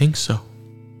makes you think so?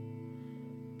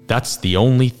 That's the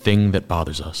only thing that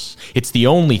bothers us. It's the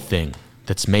only thing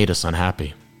that's made us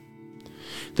unhappy.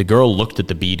 The girl looked at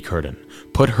the bead curtain,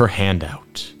 put her hand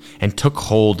out, and took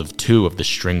hold of 2 of the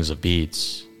strings of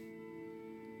beads.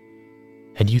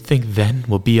 And you think then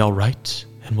we'll be all right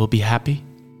and we'll be happy?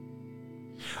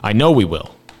 I know we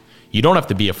will. You don't have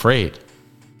to be afraid.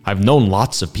 I've known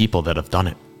lots of people that have done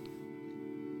it.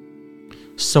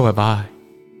 So have I,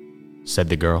 said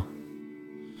the girl.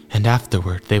 And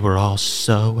afterward they were all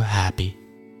so happy.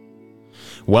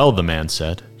 Well, the man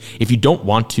said, if you don't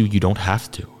want to, you don't have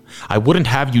to. I wouldn't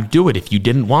have you do it if you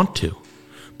didn't want to.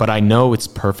 But I know it's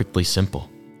perfectly simple.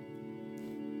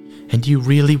 And you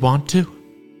really want to?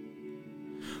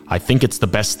 I think it's the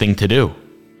best thing to do.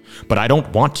 But I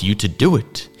don't want you to do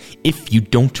it if you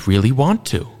don't really want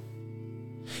to.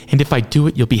 And if I do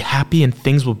it, you'll be happy and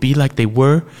things will be like they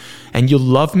were, and you'll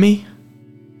love me?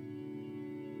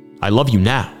 I love you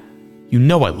now. You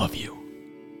know I love you.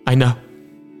 I know.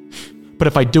 But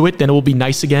if I do it, then it will be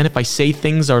nice again if I say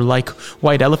things are like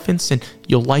white elephants and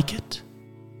you'll like it.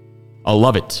 I'll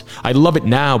love it. I love it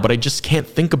now, but I just can't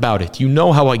think about it. You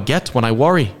know how I get when I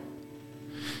worry.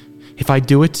 If I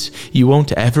do it, you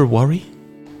won't ever worry?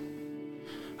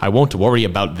 I won't worry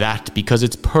about that because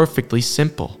it's perfectly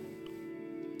simple.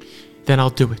 Then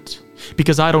I'll do it,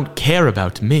 because I don't care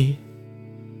about me.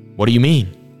 What do you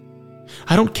mean?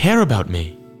 I don't care about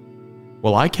me.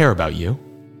 Well, I care about you.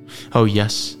 Oh,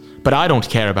 yes, but I don't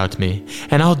care about me,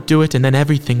 and I'll do it and then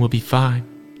everything will be fine.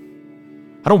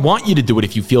 I don't want you to do it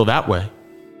if you feel that way.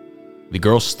 The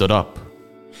girl stood up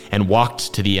and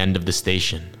walked to the end of the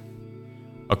station.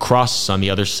 Across on the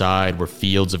other side were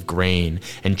fields of grain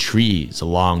and trees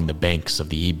along the banks of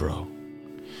the Ebro.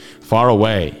 Far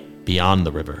away, beyond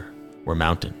the river, were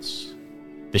mountains.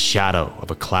 The shadow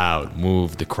of a cloud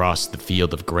moved across the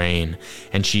field of grain,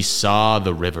 and she saw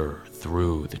the river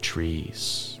through the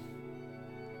trees.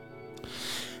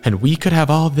 "And we could have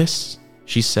all this,"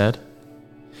 she said.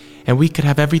 "And we could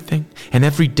have everything, and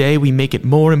every day we make it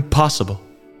more impossible."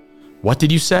 "What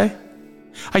did you say?"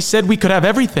 "I said we could have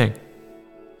everything."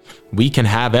 "We can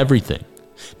have everything."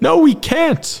 "No, we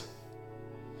can't."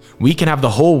 "We can have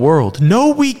the whole world."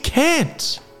 "No, we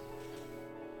can't."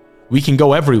 "We can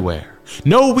go everywhere."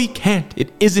 "No, we can't. It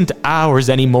isn't ours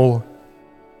anymore."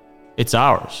 "It's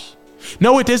ours."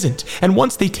 "No, it isn't. And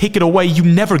once they take it away, you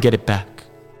never get it back."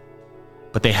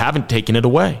 "But they haven't taken it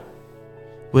away."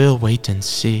 "We'll wait and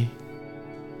see."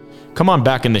 "Come on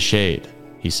back in the shade,"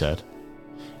 he said.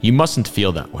 "You mustn't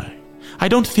feel that way." "I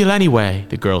don't feel any way,"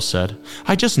 the girl said.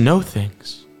 "I just know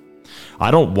things." "I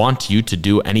don't want you to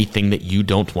do anything that you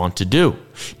don't want to do."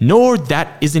 "Nor that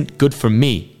isn't good for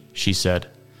me," she said.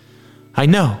 "I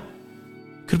know.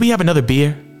 Could we have another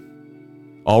beer?"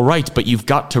 "All right, but you've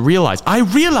got to realize." "I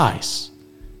realize,"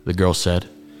 the girl said.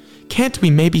 "Can't we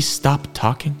maybe stop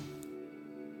talking?"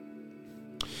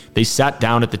 They sat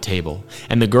down at the table,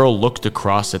 and the girl looked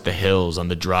across at the hills on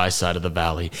the dry side of the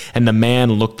valley, and the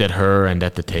man looked at her and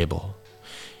at the table.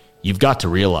 "You've got to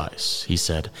realize," he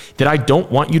said, "that I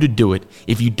don't want you to do it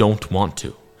if you don't want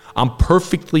to. I'm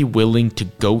perfectly willing to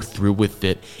go through with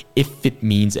it if it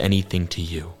means anything to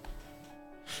you."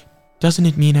 "Doesn't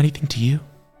it mean anything to you?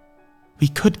 We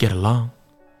could get along."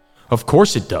 "Of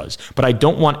course it does, but I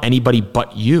don't want anybody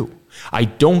but you. I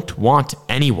don't want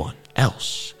anyone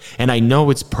else. And I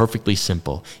know it's perfectly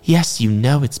simple." "Yes, you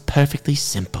know it's perfectly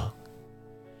simple."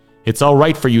 "It's all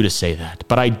right for you to say that,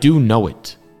 but I do know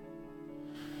it."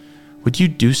 "Would you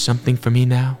do something for me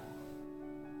now?"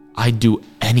 "I'd do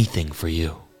anything for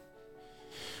you."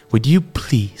 "Would you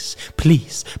please,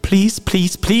 please, please,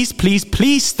 please, please, please,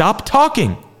 please stop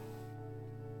talking?"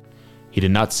 He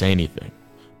did not say anything,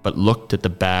 but looked at the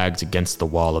bags against the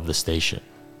wall of the station.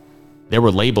 There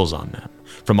were labels on them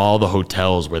from all the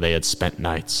hotels where they had spent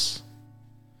nights.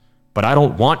 "But I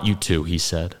don't want you to," he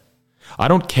said. "I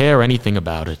don't care anything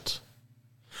about it."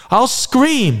 "I'll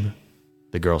scream,"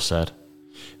 the girl said.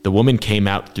 The woman came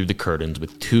out through the curtains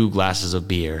with 2 glasses of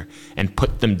beer and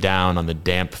put them down on the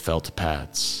damp felt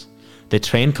pads. "The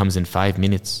train comes in 5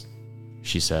 minutes,"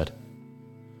 she said.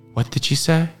 "What did she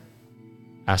say?"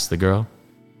 asked the girl.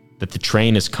 "That the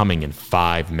train is coming in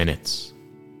 5 minutes."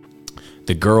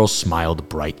 The girl smiled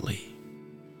brightly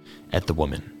at the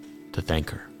woman to thank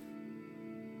her.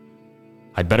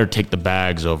 "I'd better take the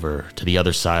bags over to the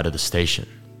other side of the station,"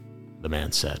 the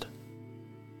man said.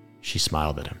 She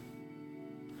smiled at him.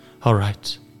 "All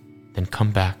right, then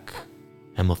come back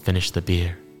and we'll finish the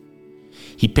beer."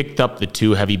 He picked up the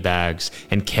 2 heavy bags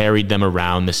and carried them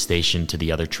around the station to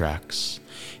the other tracks.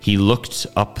 He looked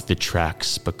up the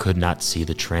tracks but could not see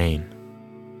the train.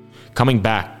 Coming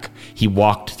back, he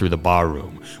walked through the bar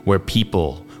room where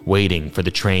people waiting for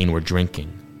the train were drinking.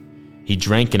 He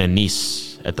drank an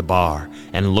anise at the bar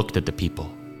and looked at the people.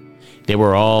 They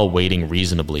were all waiting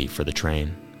reasonably for the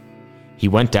train. He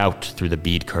went out through the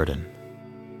bead curtain.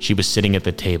 She was sitting at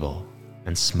the table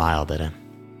and smiled at him.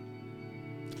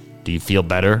 "Do you feel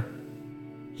better?"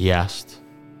 he asked.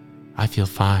 "I feel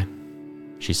fine,"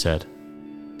 she said.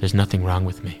 "There's nothing wrong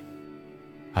with me.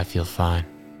 I feel fine."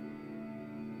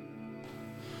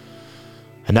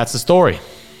 And that's the story.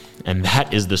 And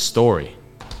that is the story.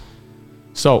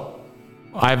 So,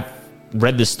 I've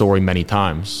read this story many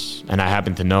times, and I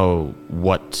happen to know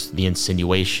what the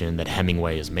insinuation that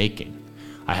Hemingway is making.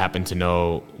 I happen to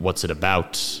know what's it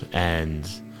about and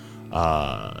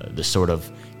the sort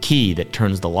of key that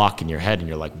turns the lock in your head, and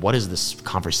you're like, what is this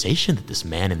conversation that this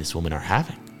man and this woman are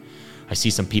having? I see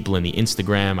some people in the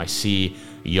Instagram. I see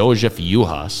József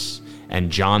Juhász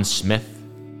and John Smith,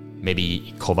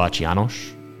 maybe Kovács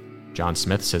János. John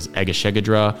Smith says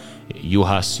Egészségedre,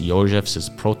 Juhász József says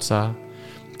Proca.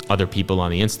 Other people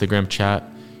on the Instagram chat,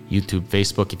 YouTube,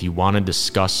 Facebook, if you want to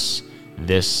discuss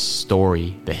this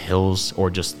story, the hills, or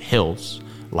just hills,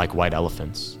 like white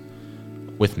elephants,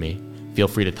 with me, feel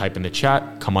free to type in the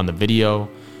chat, come on the video,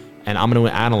 and I'm going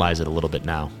to analyze it a little bit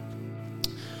now.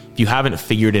 If you haven't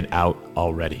figured it out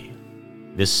already,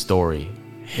 this story,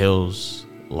 Hills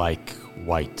Like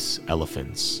White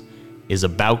Elephants, is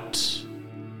about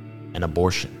an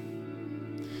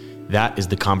abortion. That is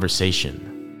the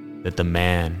conversation that the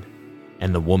man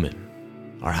and the woman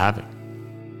are having.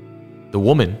 The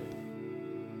woman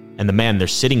and the man, they're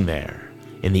sitting there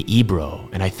in the Ebro,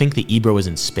 and I think the Ebro is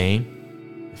in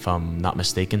Spain, if I'm not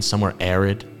mistaken, somewhere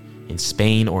arid in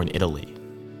Spain or in Italy.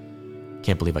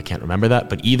 Can't believe I can't remember that,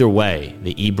 but either way,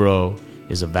 the Ebro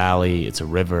is a valley, it's a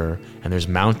river, and there's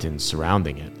mountains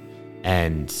surrounding it.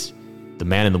 And the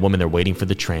man and the woman, they're waiting for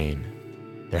the train.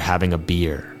 They're having a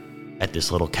beer, at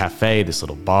this little cafe, this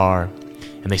little bar,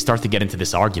 and they start to get into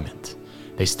this argument.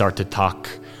 They start to talk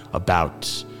about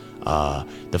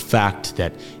the fact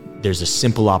that there's a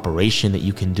simple operation that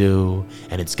you can do,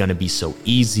 and it's going to be so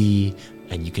easy,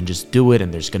 and you can just do it,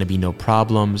 and there's going to be no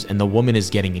problems. And the woman is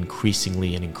getting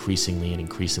increasingly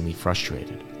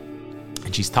frustrated.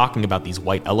 And she's talking about these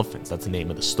white elephants. That's the name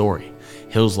of the story.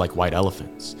 Hills like white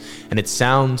elephants. And it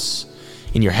sounds,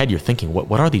 in your head, you're thinking,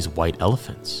 what are these white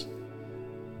elephants?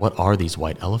 What are these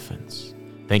white elephants?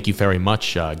 Thank you very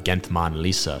much, Gentman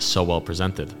Lisa. So well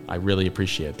presented. I really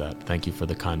appreciate that. Thank you for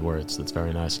the kind words. That's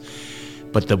very nice.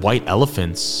 But the white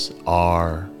elephants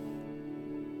are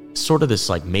sort of this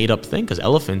like made up thing, because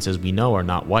elephants, as we know, are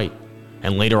not white.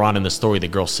 And later on in the story, the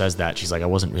girl says that. She's like, I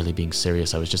wasn't really being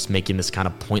serious. I was just making this kind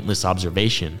of pointless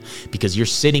observation because you're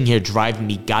sitting here driving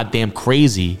me goddamn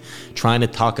crazy trying to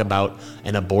talk about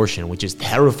an abortion, which is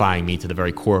terrifying me to the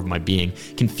very core of my being,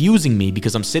 confusing me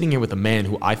because I'm sitting here with a man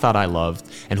who I thought I loved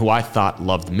and who I thought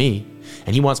loved me.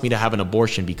 And he wants me to have an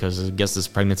abortion because I guess this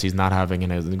pregnancy is not having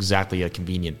in exactly a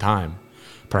convenient time.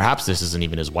 Perhaps this isn't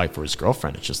even his wife or his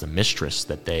girlfriend. It's just a mistress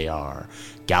that they are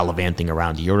gallivanting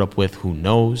around Europe with. Who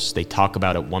knows? They talk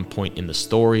about at one point in the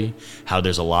story how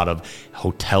there's a lot of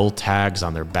hotel tags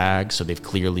on their bags. So they've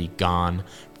clearly gone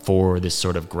for this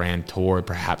sort of grand tour.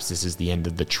 Perhaps this is the end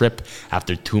of the trip.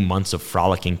 After 2 months of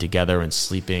frolicking together and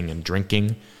sleeping and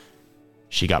drinking,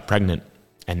 she got pregnant.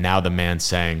 And now the man's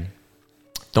saying,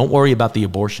 don't worry about the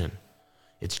abortion.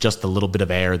 It's just a little bit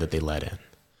of air that they let in.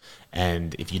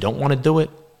 And if you don't want to do it,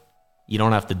 you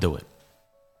don't have to do it.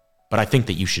 But I think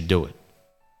that you should do it.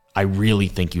 I really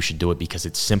think you should do it because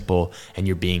it's simple and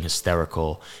you're being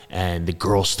hysterical. And the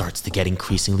girl starts to get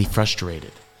increasingly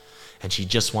frustrated. And she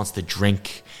just wants to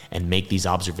drink and make these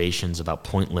observations about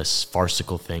pointless,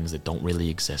 farcical things that don't really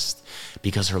exist.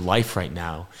 Because her life right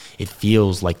now, it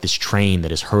feels like this train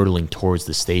that is hurtling towards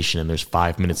the station and there's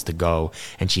 5 minutes to go.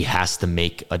 And she has to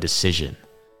make a decision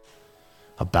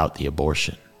about the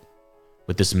abortion.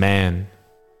 With this man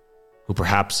who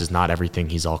perhaps is not everything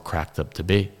he's all cracked up to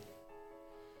be.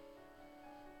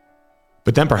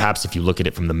 But then perhaps if you look at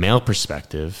it from the male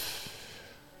perspective,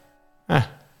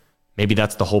 maybe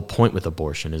that's the whole point with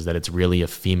abortion, is that it's really a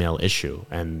female issue.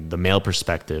 And the male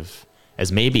perspective,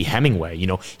 as maybe Hemingway, you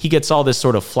know, he gets all this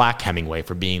sort of flack, Hemingway,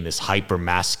 for being this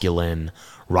hyper-masculine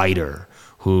writer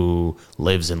who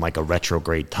lives in like a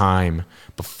retrograde time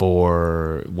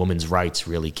before women's rights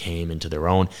really came into their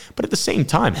own. But at the same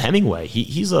time, Hemingway,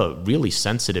 he's a really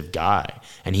sensitive guy,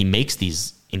 and he makes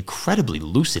these incredibly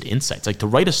lucid insights. Like to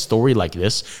write a story like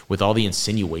this with all the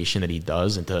insinuation that he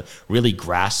does and to really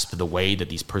grasp the way that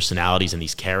these personalities and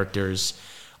these characters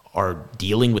are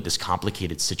dealing with this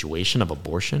complicated situation of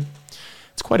abortion,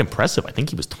 it's quite impressive. I think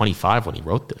he was 25 when he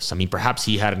wrote this. I mean, perhaps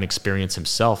he had an experience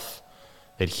himself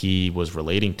that he was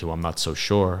relating to. I'm not so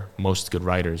sure. Most good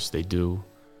writers, they do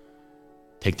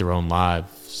take their own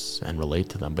lives and relate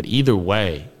to them. But either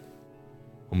way,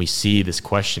 when we see this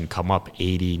question come up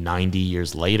 80, 90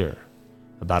 years later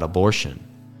about abortion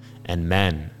and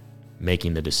men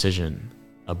making the decision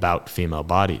about female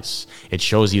bodies, it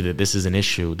shows you that this is an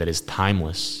issue that is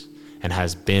timeless and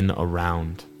has been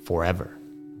around forever.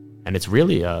 And it's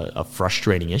really a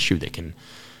frustrating issue that can,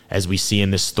 as we see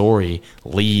in this story,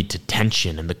 lead to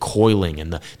tension and the coiling,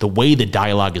 and the way the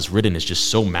dialogue is written is just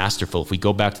so masterful. If we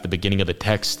go back to the beginning of the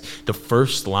text, the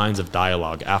first lines of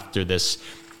dialogue after this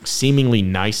seemingly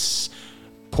nice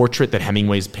portrait that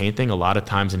Hemingway's painting, a lot of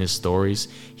times in his stories,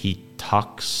 he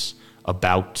talks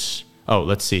about,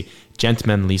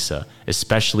 Gentman Lisa,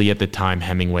 especially at the time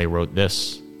Hemingway wrote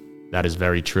this. That is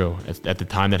very true. At the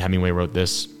time that Hemingway wrote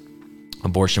this,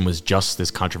 abortion was just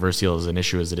as controversial as an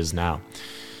issue as it is now.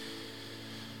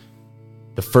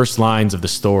 The first lines of the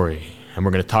story, and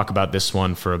we're going to talk about this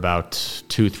one for about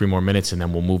 2-3 more minutes, and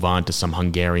then we'll move on to some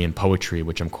Hungarian poetry,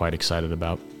 which I'm quite excited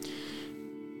about.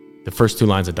 The first 2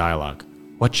 lines of dialogue.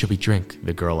 What should we drink?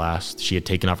 The girl asked. She had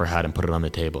taken off her hat and put it on the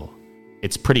table.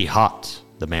 It's pretty hot,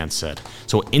 the man said.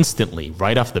 So instantly,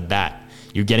 right off the bat,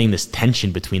 you're getting this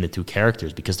tension between the 2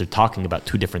 characters because they're talking about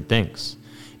 2 different things.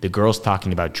 The girl's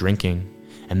talking about drinking,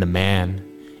 and the man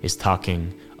is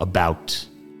talking about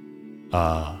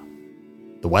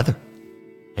the weather.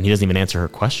 And he doesn't even answer her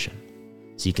question.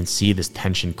 So you can see this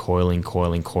tension coiling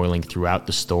throughout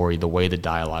the story, the way the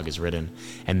dialogue is written.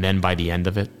 And then by the end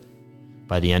of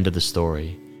the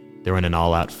story, they're in an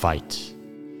all-out fight.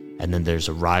 And then there's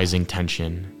a rising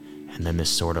tension. And then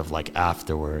this sort of like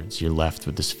afterwards, you're left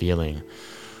with this feeling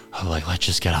of like, let's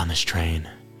just get on this train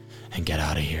and get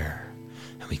out of here.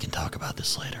 And we can talk about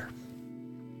this later.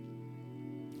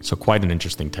 So quite an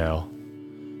interesting tale.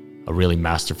 A really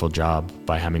masterful job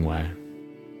by Hemingway.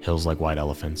 hills like white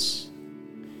elephants.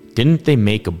 Didn't they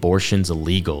make abortions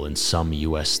illegal in some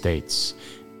U.S. states?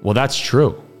 Well, that's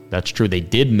true. That's true. They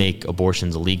did make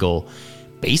abortions illegal,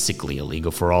 basically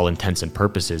illegal for all intents and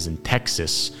purposes in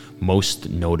Texas, most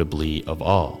notably of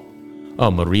all. Oh,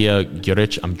 Maria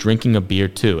Gevertz, I'm drinking a beer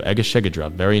too. Ega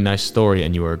Shegedra, very nice story,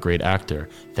 and you are a great actor.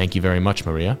 Thank you very much,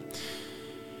 Maria.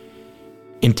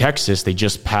 In Texas, they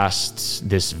just passed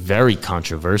this very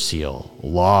controversial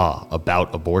law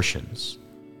about abortions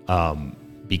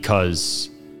because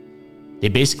they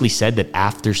basically said that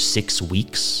after 6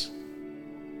 weeks,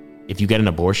 if you get an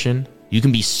abortion, you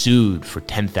can be sued for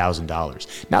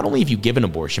 $10,000. Not only if you give an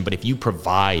abortion, but if you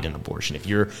provide an abortion, if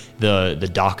you're the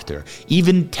doctor.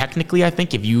 Even technically, I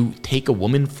think if you take a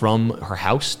woman from her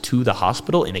house to the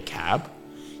hospital in a cab,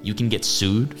 you can get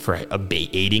sued for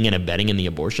aiding and abetting in the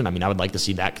abortion. I mean, I would like to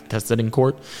see that tested in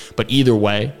court. But either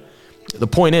way, the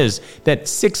point is that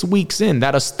 6 weeks in,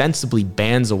 that ostensibly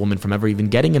bans a woman from ever even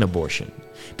getting an abortion.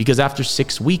 Because after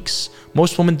 6 weeks,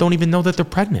 most women don't even know that they're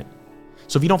pregnant.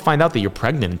 So if you don't find out that you're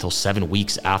pregnant until 7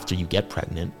 weeks after you get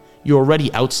pregnant, you're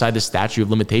already outside the statute of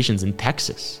limitations in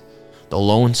Texas, the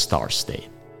Lone Star State.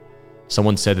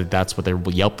 Someone said that that's what their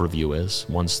Yelp review is,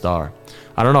 1 star.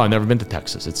 I don't know, I've never been to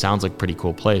Texas. It sounds like a pretty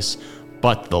cool place,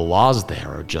 but the laws there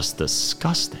are just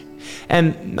disgusting.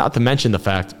 And not to mention the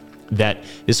fact that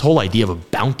this whole idea of a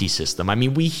bounty system, I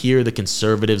mean, we hear the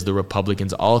conservatives, the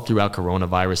Republicans, all throughout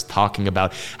coronavirus talking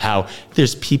about how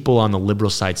there's people on the liberal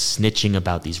side snitching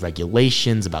about these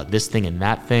regulations, about this thing and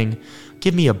that thing.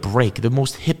 Give me a break. The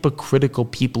most hypocritical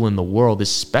people in the world,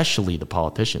 especially the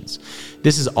politicians.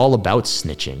 This is all about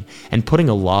snitching and putting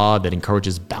a law that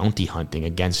encourages bounty hunting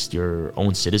against your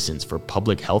own citizens for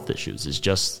public health issues is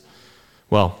just,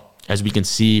 well, as we can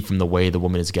see from the way the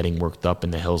woman is getting worked up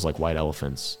in the hills like white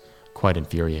elephants. Quite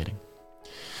infuriating.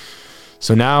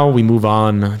 So now we move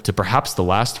on to perhaps the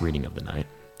last reading of the night,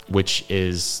 which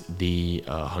is the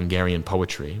Hungarian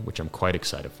poetry, which I'm quite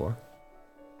excited for.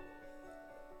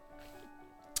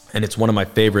 And it's one of my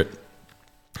favorite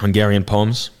Hungarian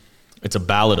poems. It's a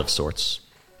ballad of sorts.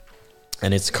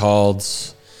 And it's called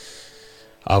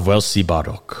A Velszi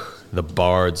Bardok, the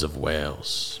Bards of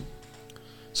Wales.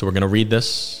 So we're going to read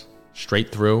this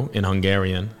straight through in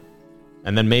Hungarian.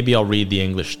 And then maybe I'll read the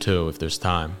English too, if there's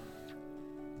time.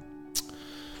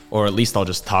 Or at least I'll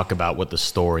just talk about what the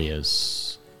story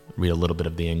is. Read a little bit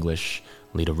of the English.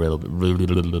 Read a little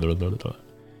bit.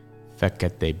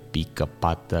 Fekete bika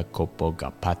pata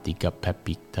kopoga patika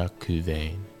pepita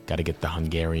kuvein. Gotta get the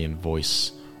Hungarian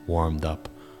voice warmed up.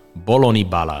 Boloni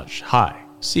Balázs. Hi.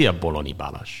 Szia, Boloni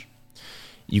Balázs.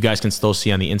 You guys can still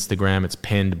see on the Instagram. It's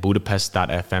pinned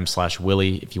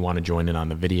budapest.fm/Willie if you want to join in on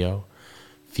the video.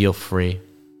 Feel free.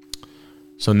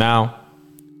 So now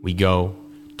we go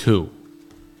to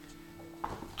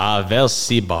A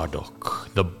Velszi Bardok,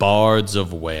 the Bards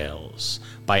of Wales,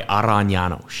 by Arany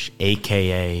János,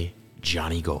 a.k.a.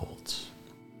 Johnny Gold.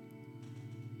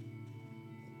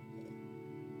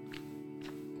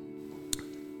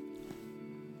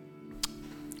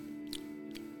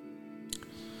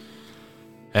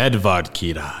 Edvard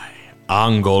király,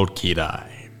 angol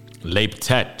király,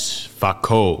 léptet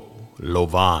fakó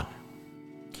Lovan.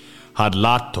 Had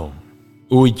látom,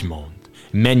 úgymond,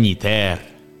 mennyit ér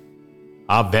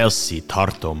a Velszi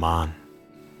tartomány.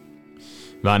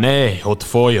 Van-e ott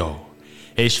folyó,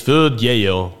 és földje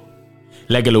jó,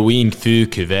 legelőink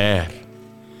főkövér.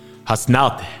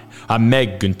 Használta a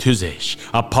meggöntözés,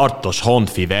 a partos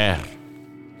honfivér.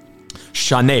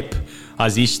 S a nép,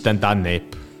 az Istent a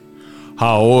nép,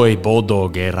 ha oly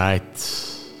boldog rajt,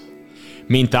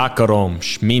 mint akarom,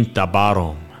 s mint a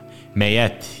barom,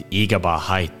 melyet igaba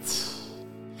hajt.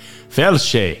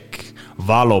 Felség,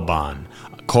 valóban,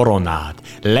 koronád,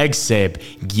 legszebb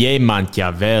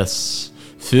gyémántja Velsz,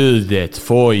 földet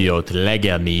folyót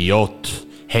legelni jött,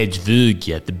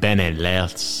 hegyvőgyet benne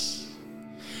lelsz.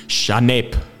 S a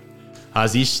nép,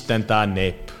 az Istent a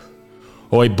nép,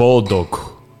 oly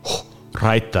boldog,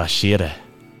 rajta sire.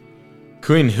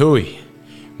 Kün húj,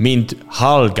 mint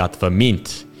hallgatva,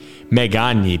 mint meg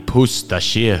annyi puszta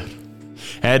sír.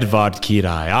 Edvard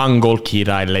király, angol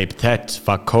király léptet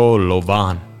fakó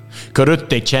Lovan.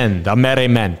 Körötte csend, a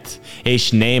merriment,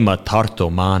 és néma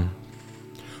tartomány.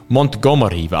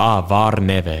 Montgomery a vár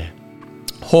neve,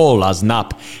 hol az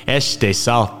nap este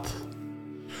szállt.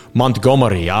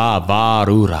 Montgomery a vár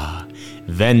ura,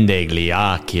 vendégli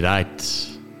a királyt.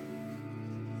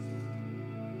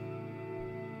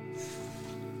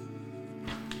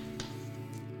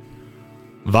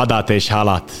 Vadat és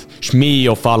halat, s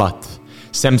millió falat,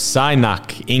 szemszájnak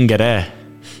ingere,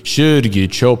 sürgő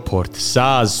csoport,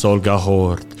 100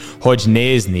 szolgahord, hogy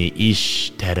nézni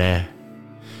is tere.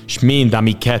 s mind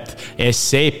amiket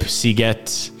szép sziget,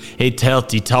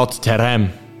 telt itat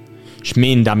terem, s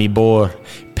mind ami bor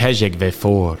pezsegve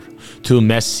for, túl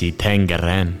messzi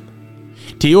tengeren.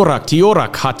 Ti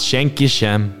orak, hát senki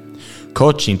sem,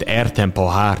 kocsint értem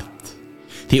pohárt.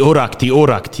 Ti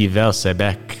orak, ti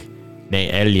velszebek,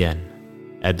 ne eljen,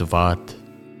 Edvard.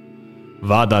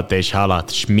 Vadat és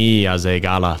halat, s mi az ég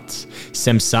alatt,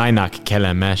 szemszájnak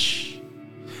kellemes.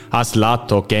 Azt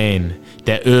látok én,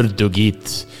 de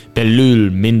ördögít,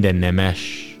 belül minden nemes.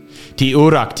 Ti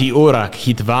urak,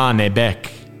 hit van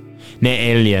ebek, ne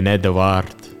eljen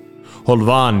Edvard. Hol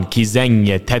van ki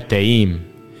zengje teteim,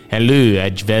 elő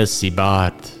egy velszi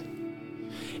bárd.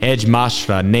 Egy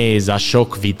másra néz a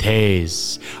sok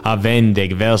vitéz, a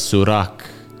vendég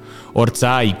velszurak.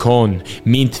 Orcáikon,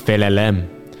 mint felelem,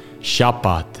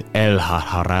 sapat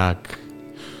elharag.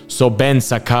 Szó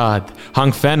benszakad,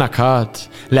 hang fennakad,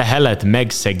 lehelet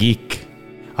megszegik.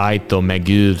 Ajtó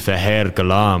megül fehér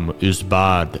galam,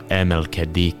 üzbárd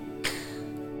emelkedik.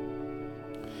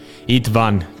 Itt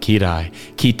van, király,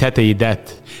 ki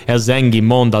teteidet, elzengi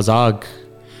mond az ag,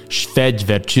 s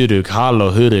fegyver csürük, halló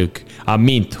hörög,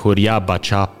 amint hurjába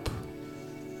csap.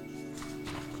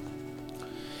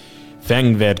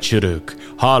 Fegyver csürük,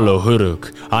 halló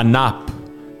hörög, a nap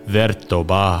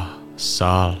vertóba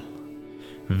száll.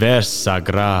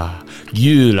 Verszagra,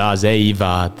 gyűl az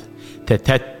évad, te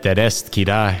tetted ezt,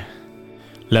 király,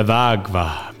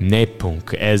 levágva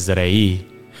népünk ezrei,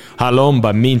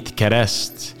 halomba mint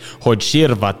kereszt, hogy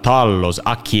sírva talloz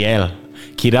aki el,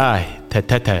 király, te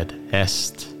tetted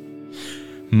ezt.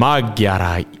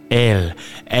 Magyará el,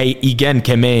 igen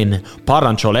kemény,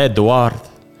 parancsol Eduard,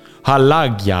 ha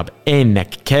legjobb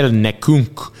ennek kell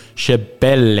nekünk, se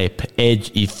belép egy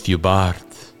ifjú bárd.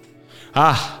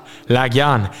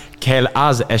 Legyen kell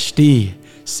az esti,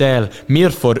 szel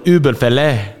mirfor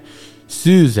überfele,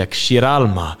 szűzek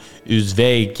síralma,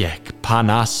 üzvégjek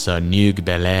panasza nyug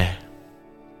bele.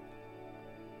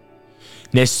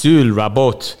 Ne szül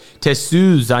rabot, te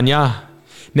szűz anya,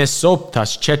 ne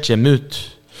szoptas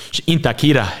csecsemőt, s inta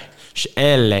király, s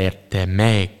elérte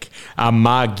meg a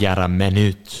magyara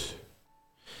menüt.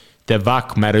 Te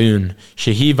vakmerőn,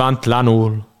 se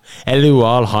hívantlanul,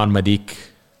 előáll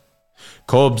harmadik,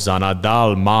 kobzan a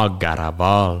dal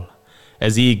magarával,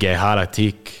 ez ige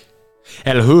halatik.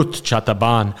 Elhút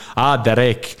csatában,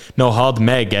 áderek, no hadd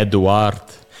meg Eduard,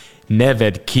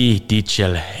 neved ki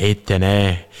dicsel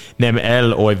hétene, nem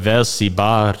el oly velszi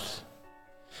bár.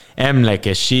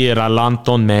 Emléke sír a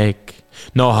lanton meg,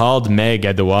 no hadd meg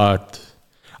Eduard,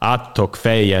 attok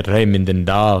feje re minden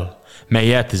dal,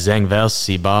 melyet zeng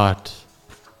velszi bárd.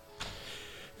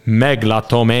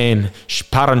 Meglátom én, s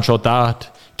parancsot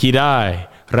ad, király,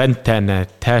 rendtene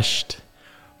test,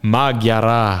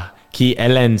 magyara, ki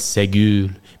ellenszegül,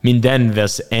 minden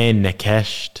vesz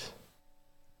énekest.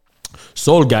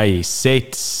 Szolgái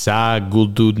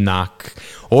szétszáguldudnak,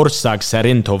 ország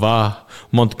szerint hová,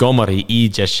 Montgomery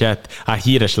így esett a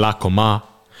híres lakoma,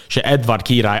 se Edward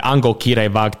király, angol király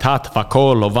vágtatva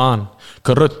kólovan,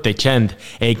 körötte csend,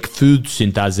 egy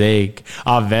fűtszint az ég,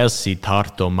 a velszi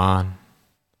tartomán.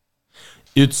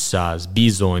 500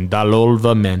 bizony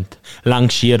dalolva ment,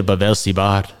 langsírba velszi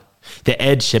bár, de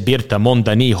egy se bírta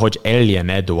mondani, hogy eljen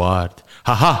Eduard.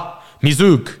 Ha, mi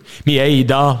zúg, mi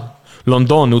éjjel,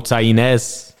 London utcain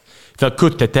ez,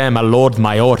 felköttetem a Lord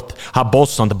Majort, ha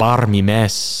bosszant bármi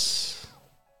messz.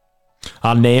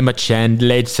 A néma csend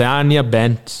létszárnya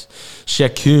bent,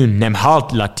 se kün nem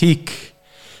haltlatik,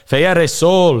 fejére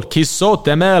szól, ki szót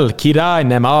emel, király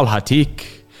nem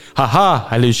állhatik. Ha,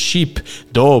 elősíp,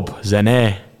 dob,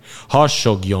 zene,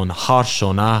 harsogjon,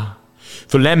 harsona,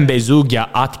 fülembe zúgja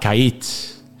átkáit,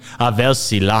 a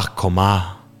velszi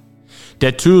lakoma.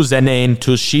 De túl zenén,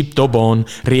 túl síp dobon,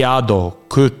 riadó,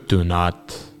 kötön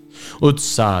át.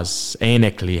 500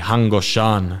 énekli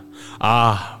hangosan,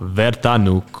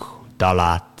 vertanuk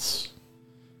dalát.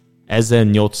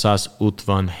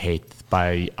 1857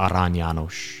 by Arany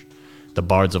János, The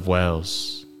Bards of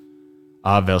Wales.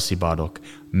 Velszi bardok.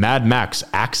 Mad Max,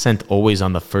 accent always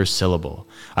on the first syllable.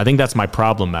 I think that's my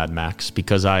problem, Mad Max,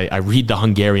 because I read the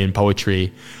Hungarian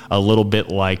poetry a little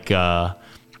bit like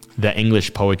the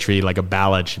English poetry, like a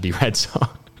ballad should be read. So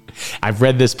I've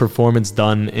read this performance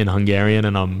done in Hungarian,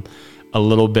 and I'm a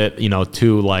little bit,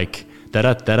 too like da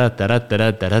da da da da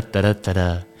da da da da da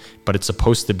da. But it's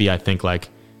supposed to be, I think, like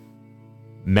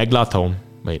meglátom,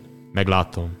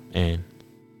 and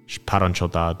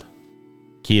parancsotad,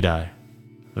 király,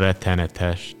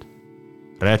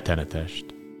 rettenetest,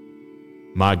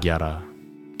 magyara,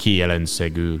 ki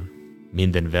ellenszegül,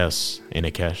 minden vesz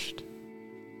énekest.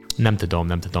 Nem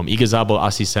tudom. Igazából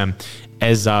azt hiszem,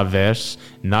 ez a vers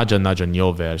nagyon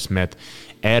jó vers, mert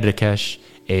érdekes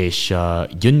és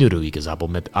gyönyörű igazából,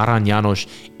 mert Arany János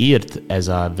írt ez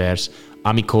a vers,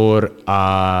 amikor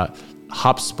a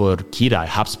Habsburg király,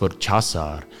 Habsburg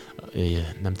császár,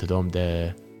 nem tudom,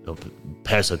 de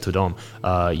persze tudom,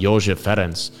 József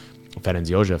Ferenc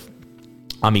József,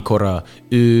 amikor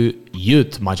ő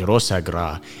jött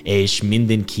Magyarországra, és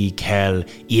mindenki kell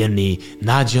írni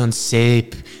nagyon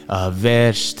szép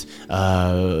verst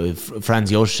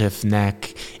Franz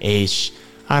Józsefnek, és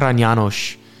Arany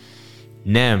János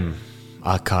nem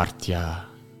akarja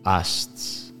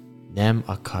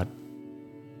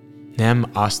nem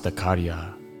azt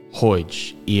akarja,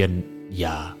 hogy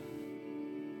írja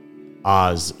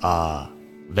az a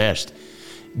verst.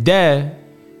 De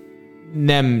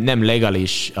nem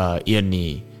legális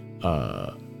írni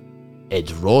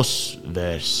egy rossz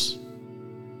vers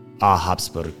a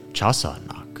Habsburg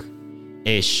császárnak.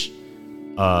 És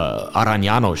Arany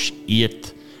János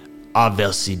írt a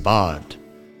Velszi Bard,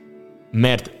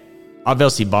 mert a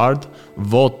Velszi Bard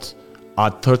volt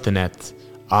a történet,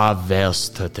 a Wales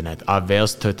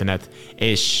történet,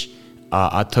 és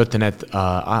a történet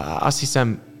azt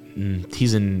hiszem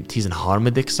 13.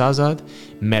 század,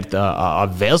 mert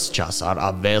a Wales császár,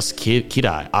 a Wales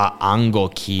király, a angol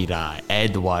király,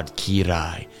 Edward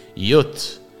király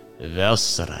jött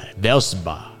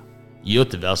Walesbe,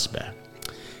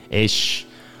 és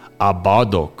a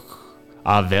bardok,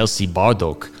 a Walesi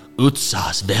bardok,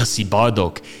 500 Walesi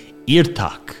bardok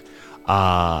írtak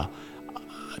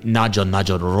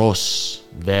nagyon rossz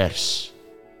vers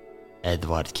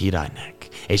Edward királynak.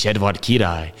 És Edward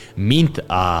király, mint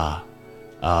a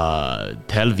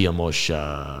telvilmos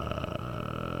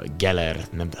Geller,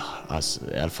 nem, az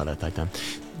elfelejtettem,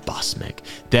 basz meg.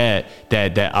 De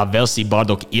a Walesi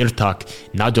bardok írtak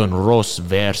nagyon rossz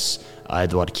vers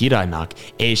Edward királynak,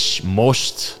 és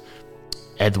most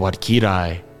Edward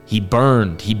király, he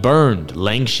burned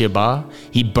Lancashire,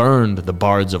 he burned the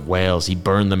bards of Wales, he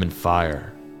burned them in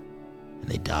fire, and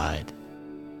they died.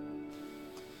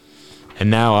 And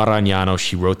now Arany János,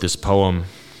 he wrote this poem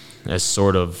as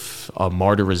sort of a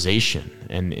martyrization.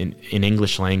 And in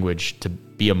English language, to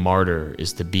be a martyr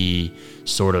is to be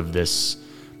sort of this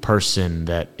person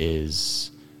that is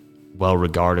well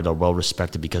regarded or well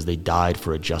respected because they died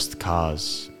for a just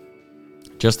cause.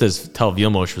 Just as Tel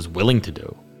Vilmos was willing to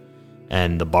do,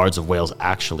 and the Bards of Wales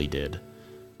actually did.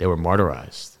 They were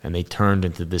martyrized, and they turned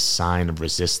into this sign of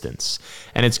resistance.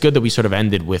 And it's good that we sort of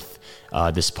ended with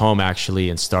this poem,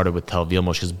 actually, and started with Tel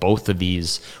Vilmos, because both of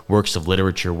these works of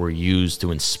literature were used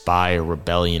to inspire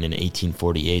rebellion in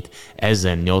 1848,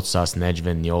 Ezen Nyolcas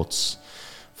Negyven Nyolc,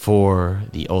 for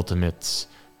the ultimate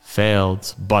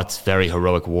failed but very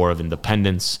heroic war of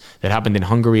independence that happened in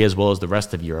Hungary as well as the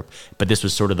rest of Europe. But this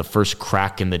was sort of the first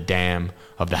crack in the dam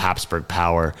of the Habsburg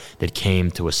power that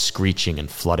came to a screeching and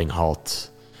flooding halt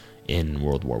in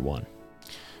World War I.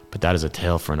 But that is a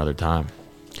tale for another time.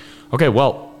 Okay,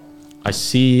 well, I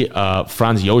see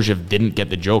Franz Josef didn't get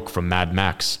the joke from Mad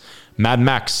Max. Mad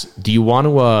Max, do you want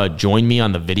to join me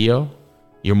on the video?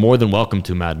 You're more than welcome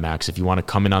to, Mad Max. If you want to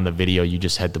come in on the video, you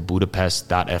just head to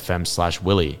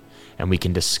budapest.fm/Willie, and we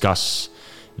can discuss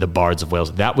the Bards of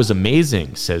Wales. That was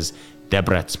amazing, says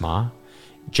Debretsma.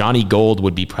 Johnny Gold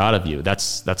would be proud of you.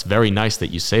 That's very nice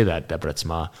that you say that,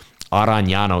 Debretsma.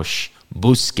 Arany János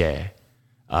büszke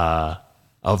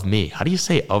of me. How do you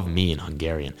say of me in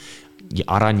Hungarian?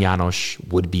 Arany János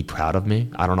would be proud of me.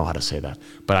 I don't know how to say that,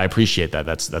 but I appreciate that.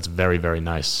 That's very, very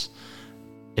nice.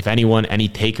 If anyone, any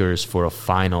takers for a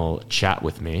final chat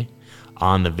with me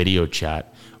on the video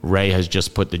chat, Ray has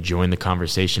just put the join the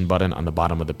conversation button on the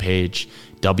bottom of the page,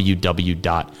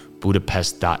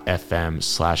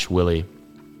 www.budapest.fm/Willie.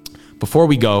 Before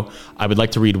we go, I would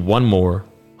like to read one more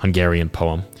Hungarian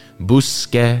poem,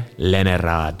 Büszke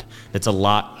Lenerad. It's a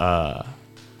lot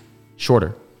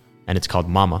shorter, and it's called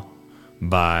Mama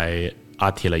by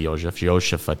Attila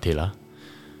József Attila.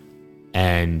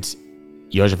 And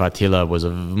József Attila was a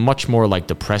much more like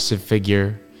depressive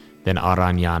figure than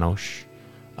Arany János.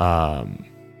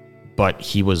 But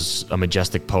he was a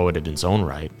majestic poet in his own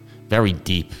right. Very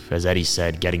deep, as Eddie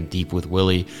said, getting deep with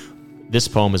Willie. This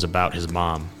poem is about his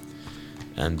mom.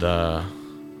 And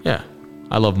yeah,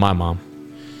 I love my mom.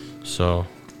 So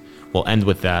we'll end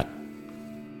with that.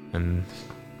 And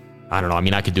I don't know, I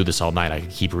mean, I could do this all night. I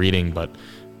could keep reading, but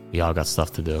we all got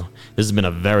stuff to do. This has been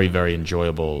a very, very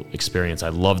enjoyable experience. I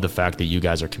love the fact that you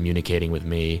guys are communicating with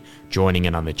me, joining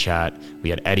in on the chat. We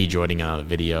had Eddie joining in on the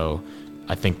video.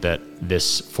 I think that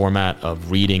this format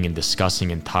of reading and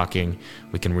discussing and talking,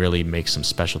 we can really make some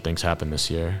special things happen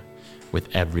this year with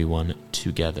everyone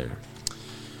together.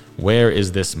 Where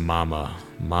is this mama?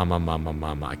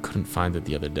 Mama. I couldn't find it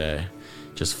the other day.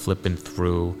 Just flipping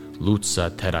through. Lutza,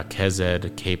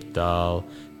 Terakezed, Cape Dal,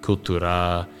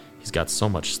 Kultura. He's got so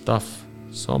much stuff.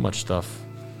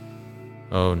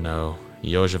 Oh no.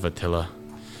 József Attila.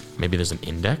 Maybe there's an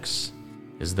index?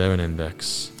 Is there an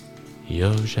index?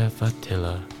 József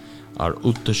Attila. Our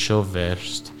utolsó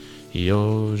verst.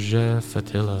 József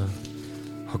Attila.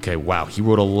 Okay, wow. He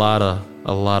wrote a lot of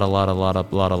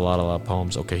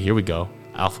poems. Okay, here we go.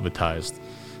 Alphabetized.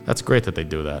 That's great that they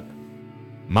do that.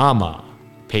 Mama,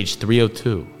 page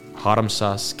 302.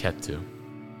 Haramsas Ketu.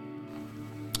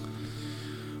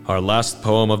 Our last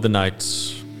poem of the night.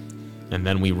 And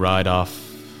then we ride off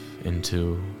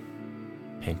into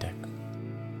Paintek.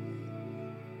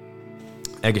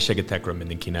 Egeshegetekra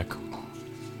mindenkinek.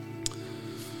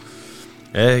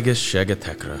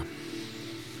 Egeshegetekra.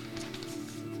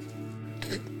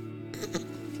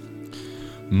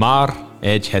 Már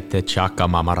egy hete csak a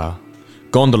mamara.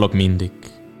 Gondolok mindig.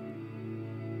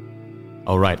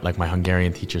 Oh, right, like my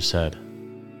Hungarian teacher said.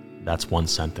 That's one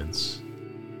sentence.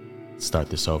 Let's start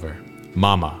this over.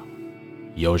 Mama,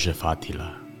 József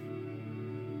Attila.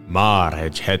 Már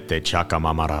egy hete csak a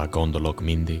mamara. Gondolok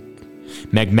mindig.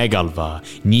 Megalva,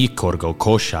 nyíkorgó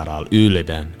kosárral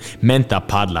ülőben, ment a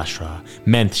padlásra,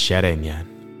 ment serényen.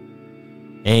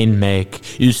 Én meg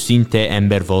őszinte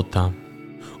ember voltam.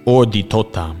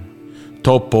 Ordítottam,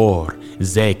 topor,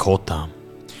 zékoltam.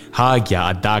 Hágja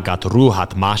a dagat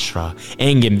ruhat másra,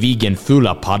 engem vígen föl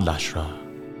a padlásra.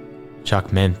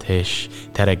 Csak ment és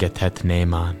teregetett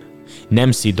némán,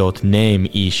 nem szidott ném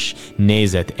is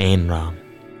nézett én rám.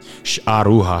 S a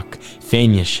ruhak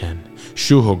fényesen,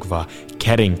 suhogva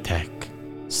keringtek,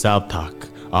 szálltak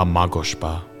a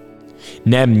magosba.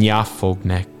 Nem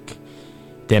nyáfognek,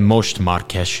 de most már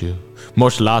késő,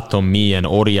 most látom milyen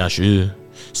óriás ő.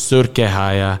 Szürke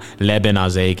hája leben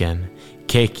az égen,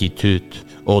 kéki tűt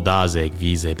odázik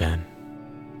vízében.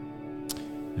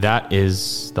 That is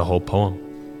the whole poem.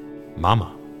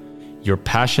 Mama. Your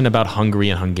passion about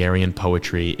Hungary and Hungarian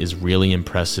poetry is really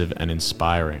impressive and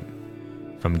inspiring.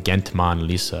 From Gentman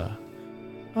Lisa.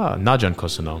 Nagyon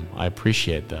köszönöm. I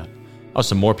appreciate that. Oh,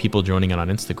 some more people joining in on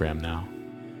Instagram now.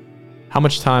 How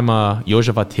much time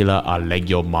József Attila a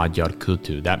legjobb magyar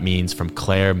kultú? That means from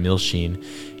Claire Milshin,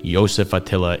 József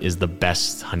Attila is the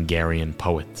best Hungarian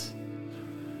poet.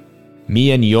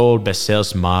 Milyen jól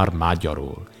beszélsz már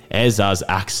magyarul. Ez az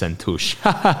accentus.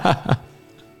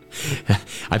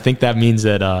 I think that means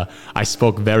that I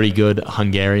spoke very good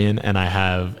Hungarian and I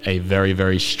have a very,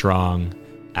 very strong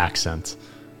accent.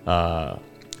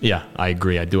 Yeah, I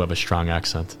agree. I do have a strong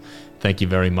accent. Thank you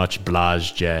very much,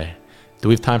 Blaz J. Do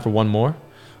we have time for one more?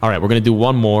 All right, we're going to do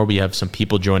one more. We have some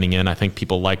people joining in. I think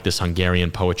people like this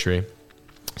Hungarian poetry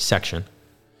section.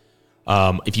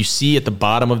 If you see at the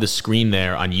bottom of the screen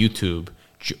there on YouTube,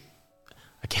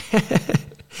 I can't.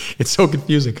 It's so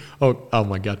confusing. Oh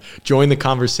my God. Join the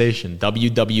conversation.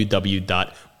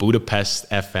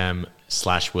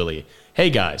 www.budapestfm/Willie. Hey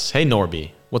guys. Hey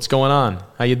Norby. What's going on?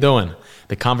 How you doing?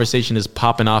 The conversation is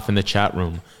popping off in the chat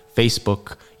room.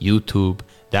 Facebook, YouTube.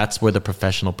 That's where the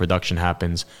professional production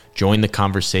happens. Join the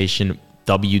conversation.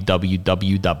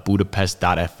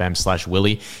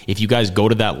 www.budapest.fm/Willie. If you guys go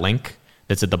to that link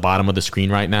that's at the bottom of the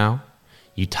screen right now,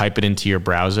 you type it into your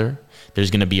browser,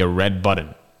 there's going to be a red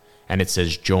button and it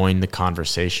says join the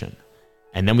conversation.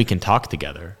 And then we can talk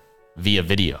together via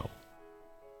video.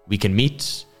 We can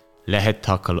meet, lehet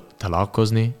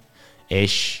találkozni,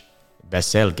 és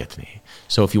beszélgetni.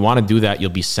 So if you want to do that,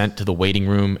 you'll be sent to the waiting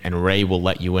room and Ray will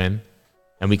let you in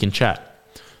and we can chat.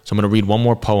 So I'm going to read one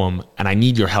more poem and I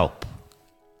need your help.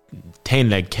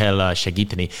 Tényleg kell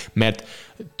segíteni, mert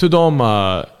tudom,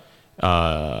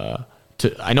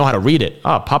 I know how to read it.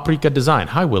 Paprika Design.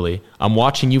 Hi, Willie. I'm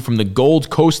watching you from the Gold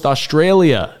Coast,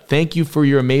 Australia. Thank you for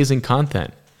your amazing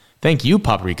content. Thank you,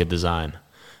 Paprika Design.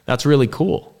 That's really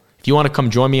cool. If you want to come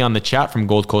join me on the chat from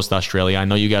Gold Coast, Australia, I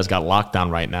know you guys got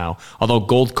lockdown right now. Although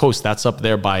Gold Coast, that's up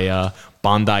there by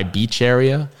Bondi Beach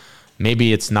area.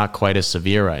 Maybe it's not quite as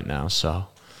severe right now. So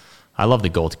I love the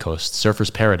Gold Coast.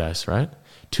 Surfer's paradise, right?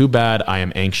 Too bad I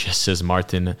am anxious, says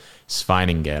Martin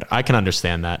Sveininger. I can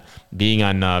understand that. Being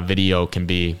on video can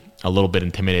be a little bit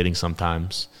intimidating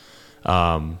sometimes.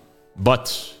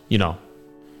 But, you know,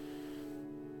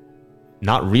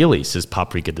 not really, says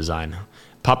Paprika Design.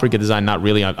 Paprika Design, not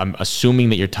really. I'm assuming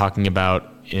that you're talking about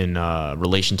in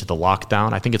relation to the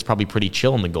lockdown. I think it's probably pretty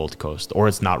chill in the Gold Coast, or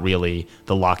it's not really.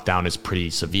 The lockdown is pretty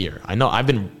severe. I know I've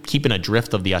been keeping a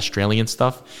drift of the Australian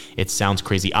stuff. It sounds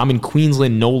crazy. I'm in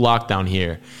Queensland, no lockdown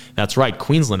here. That's right,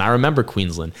 Queensland. I remember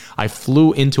Queensland. I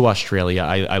flew into Australia.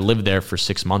 I lived there for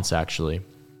 6 months, actually.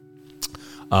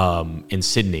 in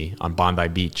Sydney on Bondi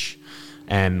Beach.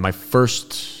 And my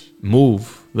first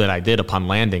move that I did upon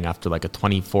landing after like a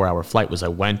 24-hour flight was I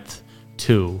went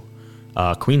to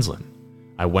Queensland.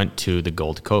 I went to the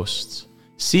Gold Coast.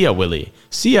 See ya, Willie.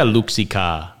 See ya,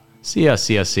 Luxika.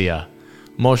 See ya.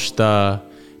 Mosta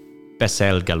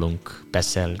beszélgetünk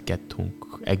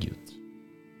együtt.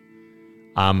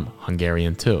 I'm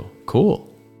Hungarian too. Cool.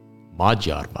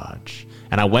 Magyar vagy.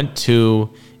 And I went to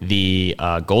the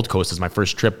Gold Coast as my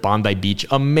first trip, Bondi Beach.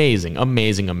 Amazing.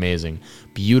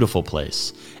 Beautiful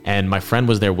place. And my friend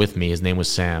was there with me. His name was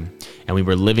Sam. And we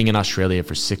were living in Australia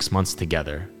for 6 months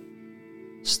together,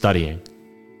 studying.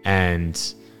 And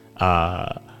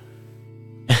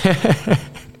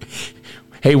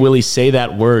hey, Willie, say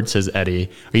that word, says Eddie.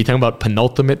 Are you talking about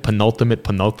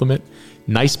penultimate?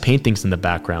 Nice paintings in the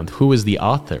background. Who is the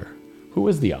author?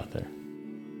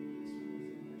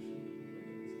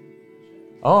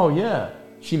 Oh, yeah.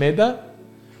 She made that?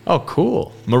 Oh,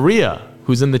 cool. Maria,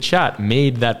 who's in the chat,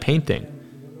 made that painting.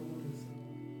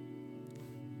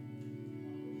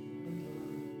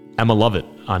 Emma Lovett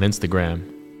on Instagram.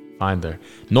 Find her.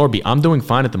 Norby, I'm doing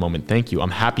fine at the moment. Thank you. I'm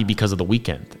happy because of the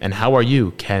weekend. And how are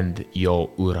you, Kend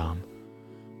Yo Uram?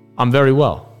 I'm very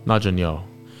well. Najan Yo.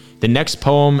 The next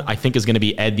poem, I think, is going to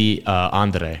be Eddie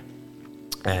Andre.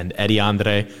 And Eddie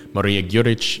Andre, Maria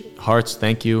Gjuric, hearts,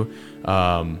 thank you.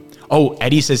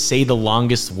 Eddie says, say the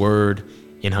longest word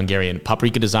in Hungarian.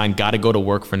 Paprika Design, gotta go to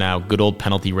work for now. Good old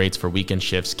penalty rates for weekend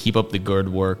shifts. Keep up the good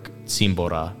work.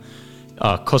 Simbora.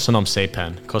 Köszönöm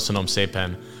szépen.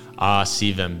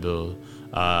 Sivembul.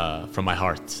 From my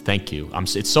heart. Thank you.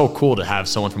 It's so cool to have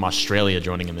someone from Australia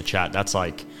joining in the chat. That's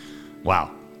like,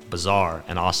 wow, bizarre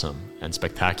and awesome and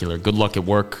spectacular. Good luck at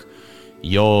work.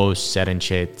 Yo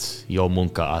szerencsét, yo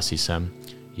munka azt hiszem,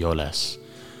 yo lesz.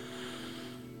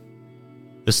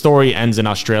 The story ends in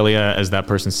Australia as that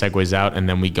person segues out, and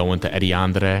then we go into Eddie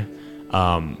Andre,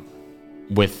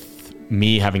 with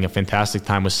me having a fantastic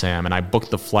time with Sam, and I booked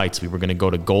the flights. We were going to go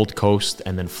to Gold Coast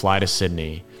and then fly to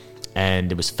Sydney,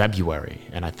 and it was February,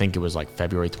 and I think it was like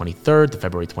February 23rd to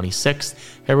February 26th.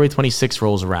 February 26th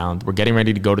rolls around. We're getting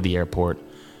ready to go to the airport.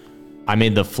 I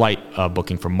made the flight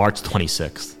booking for March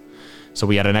 26th. So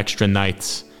we had an extra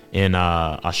night in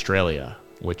Australia,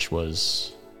 which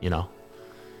was, we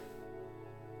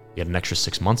had an extra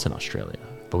 6 months in Australia,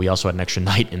 but we also had an extra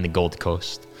night in the Gold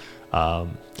Coast.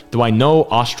 Do I know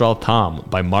Austral Tom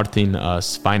by Martin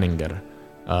Sveininger?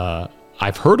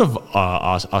 I've heard of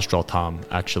Austral Tom,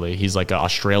 actually. He's like an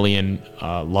Australian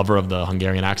lover of the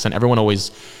Hungarian accent. Everyone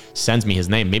always sends me his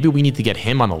name. Maybe we need to get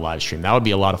him on the live stream. That would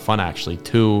be a lot of fun, actually.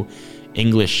 2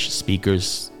 English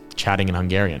speakers chatting in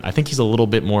Hungarian. I think he's a little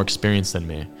bit more experienced than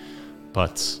me,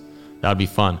 but that would be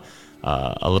fun.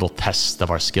 A little test of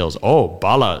our skills. Oh,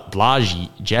 Bala Blaji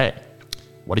J.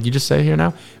 What did you just say here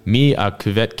now? Mi a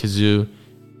következő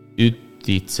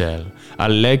ütétel. A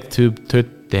legtöbb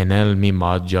történelmi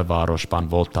magyar városban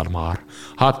voltál már.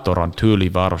 Hatoran túli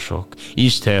városok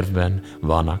is tervben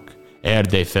vannak.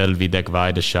 Erdély, Felvidék,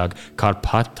 Vajdaság,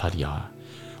 Kárpátalja.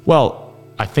 Well,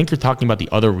 I think you're talking about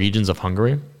the other regions of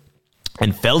Hungary.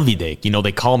 And Felvidék,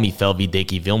 they call me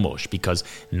Felvidéki Vilmos because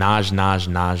naj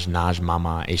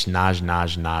mama és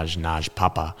naj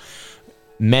papa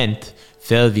meant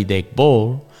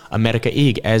Felvidékból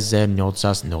Amerikáig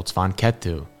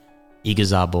 1882.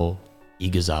 Igazából.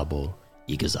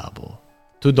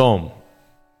 Tudom,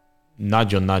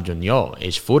 nagyon jó,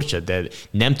 és furcsa, de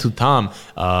nem tudtam,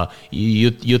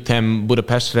 jöttem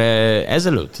Budapestre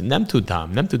ezelőtt, nem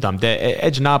tudtam, de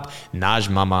egy nap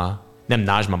nagymama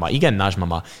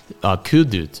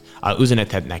küldött a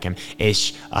üzenetet nekem,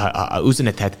 és a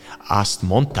üzenetet azt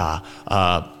mondta,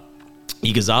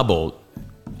 igazából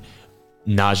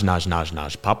naj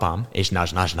papám és naj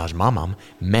mamám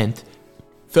ment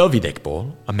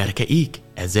Felvidékból Amerikáig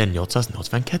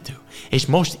 1882. És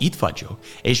most itt vagyok,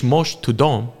 és most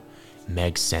tudom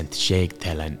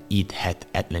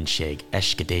megszentségteleníthetetlenség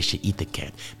esküdési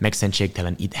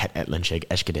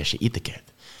itiket.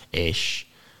 És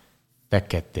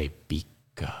fekete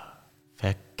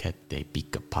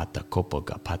bika pata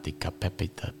kopoga patika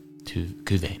pepita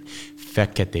kuvén.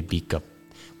 Fekete bika.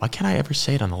 Why can't I ever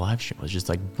say it on the live stream? I was just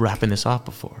like wrapping this off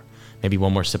before. Maybe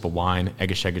one more sip of wine,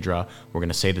 egeshegadra. We're going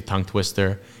to say the tongue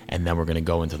twister, and then we're going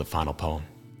to go into the final poem.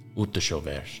 Utolsó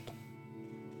verst.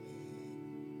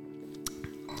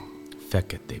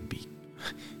 Fekete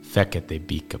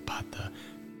bika pata.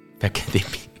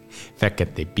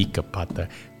 Fekete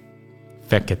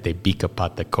bika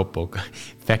pata kopoga.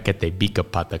 Fekete bika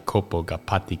pata kopoga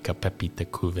patika pepita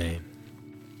kuvén.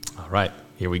 All right,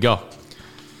 here we go.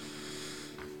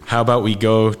 How about we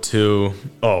go to,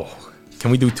 Can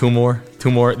we do two more?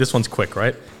 Two more. This one's quick,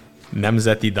 right?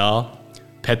 Nemzeti dal,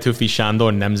 Petőfi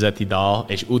Sándor Nemzeti dal,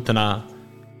 és utána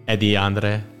Adi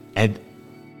Endre,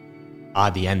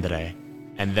 Adi Endre,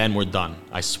 and then we're done.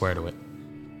 I swear to it.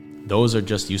 Those are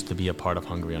just used to be a part of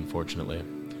Hungary, unfortunately.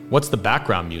 What's the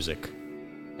background music?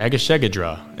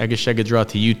 Egészségedre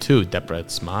to you too,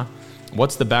 Debrecma.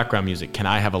 What's the background music? Can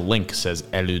I have a link, says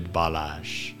Elud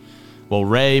Balázs. Well,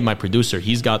 Ray, my producer,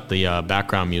 he's got the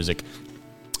background music.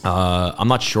 I'm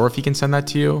not sure if he can send that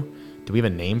to you. Do we have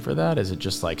a name for that? Is it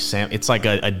just like it's like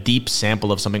a deep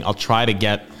sample of something? I'll try to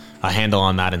get a handle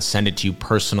on that and send it to you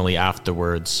personally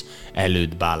afterwards,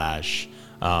 Elud Balázs.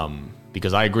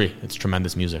 Because I agree, it's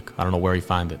tremendous music. I don't know where he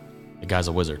found it. The guy's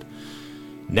a wizard.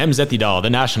 Nemzeti Dal, the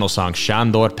national song,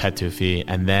 Sándor Petőfi,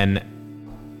 and then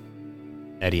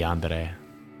Adi Endre,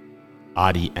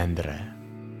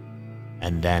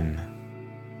 and then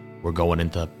we're going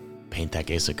into Péntek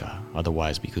éjszaka.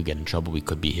 Otherwise, we could get in trouble. We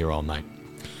could be here all night.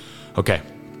 Okay.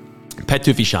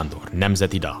 Petőfi Sándor,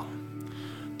 Nemzeti Dal.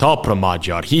 Talpra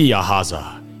magyar, híja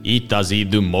haza, itt az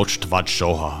idő most vagy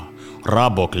soha.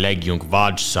 Rabok legyünk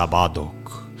vagy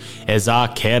szabadok. Ez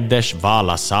a kérdés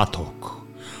válaszátok.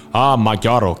 A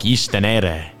magyarok Isten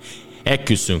erre.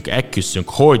 Ekküszünk,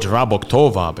 hogy rabok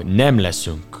tovább nem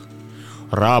leszünk.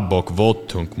 Rabok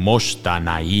voltunk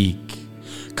mostanáig.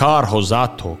 Kár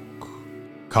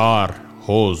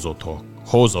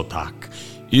hozotak,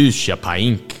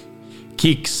 ősapáink,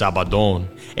 kik szabadon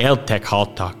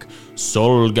eltekhaltak,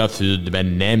 szolgaföldben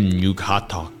nem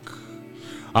nyughattak.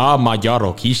 A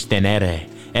magyarok Isten erre,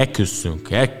 ekküszünk,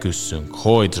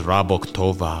 hogy rabok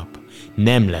tovább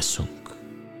nem leszünk.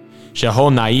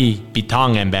 Sehonnai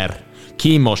pitangember,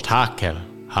 ki most hákel,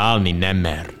 halni nem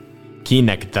mer.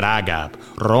 Kinek drágább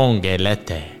rong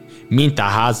élete, mint a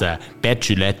háza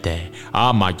becsülete.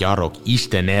 A magyarok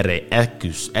Isten erre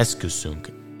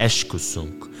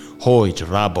esküszünk, hogy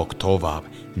rabok tovább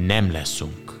nem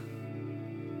leszünk.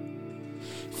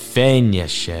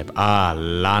 Fényesebb a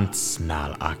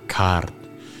láncnál a kard,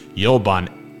 jobban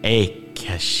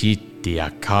ékesíti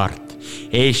a kard,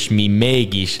 és mi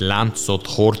mégis láncot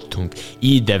hordtunk,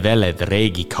 ide veled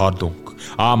régi kardunk.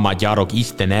 A magyarok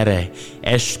Isten erre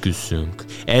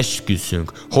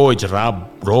esküszünk, hogy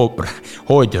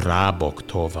rabok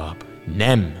tovább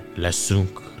nem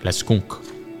leszünk.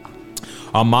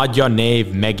 A magyar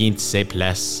név megint szép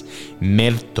lesz,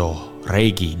 mert a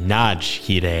régi nagy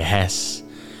hírehez.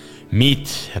 Mit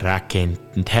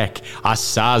rakentek a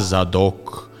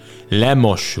századok,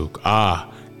 lemossuk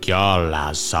a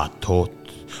gyalázatot.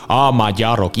 A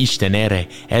magyarok Isten erre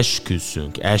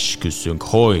esküszünk,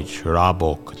 hogy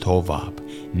rabok tovább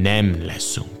nem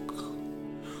leszünk.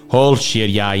 Hol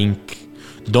sírjaink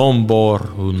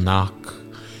domborulnak,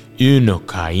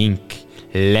 ünokaink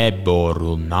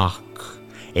leborulnak,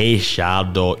 és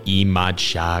áldó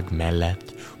imádság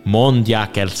mellett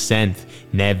mondják el szent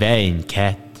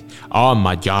neveinket. A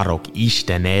magyarok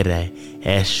Isten erre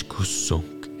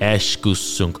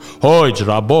esküszünk, hogy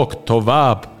rabok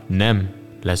tovább nem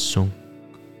leszünk.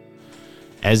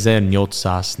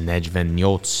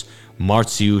 1848.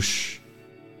 március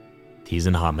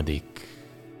 13.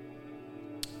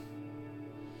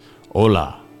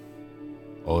 Hola.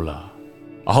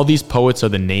 All these poets are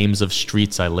the names of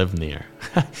streets I live near.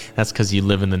 That's because you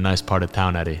live in the nice part of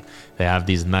town, Eddie. They have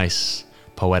these nice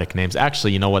poetic names.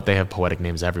 Actually, you know what? They have poetic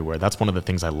names everywhere. That's one of the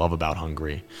things I love about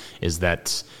Hungary, is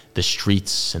that the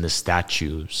streets and the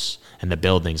statues and the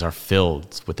buildings are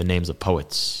filled with the names of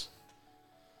poets.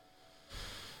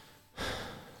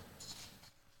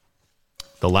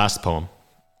 The last poem.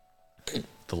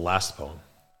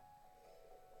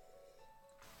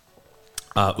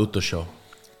 Utosho.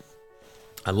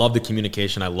 I love the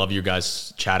communication. I love you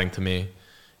guys chatting to me.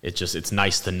 It's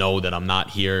nice to know that I'm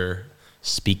not here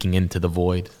speaking into the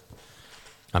void.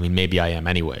 I mean, maybe I am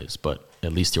anyways, but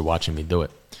at least you're watching me do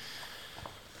it.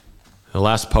 The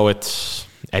last poet,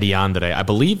 Eddie Andre, I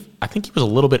think he was a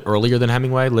little bit earlier than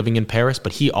Hemingway, living in Paris,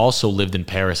 but he also lived in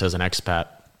Paris as an expat.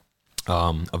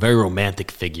 A very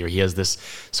romantic figure. He has this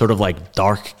sort of like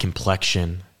dark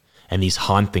complexion and these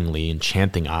hauntingly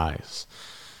enchanting eyes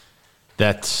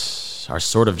that are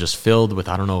sort of just filled with,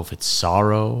 I don't know if it's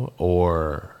sorrow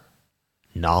or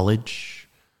knowledge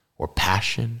or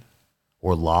passion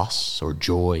or loss or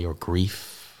joy or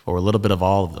grief or a little bit of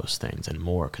all of those things and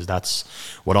more, because that's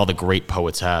what all the great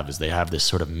poets have, is they have this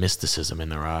sort of mysticism in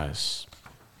their eyes.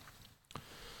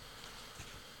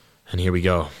 And here we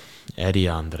go. Eddie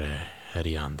Andre.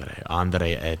 It's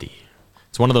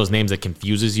one of those names that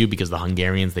confuses you because the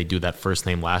Hungarians, they do that first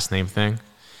name, last name thing.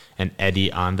 And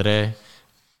Eddie Andre.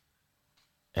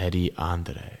 You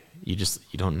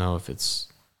don't know if it's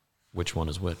which one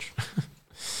is which.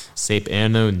 Szép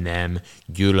Ernő, nem.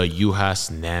 Gyula Juhász,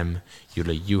 nem.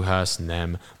 Gyula Juhász,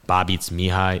 nem. Babits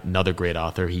Mihai, another great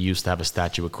author. He used to have a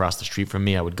statue across the street from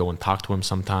me. I would go and talk to him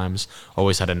sometimes.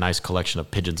 Always had a nice collection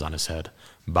of pigeons on his head.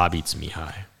 Babits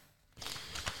Mihai.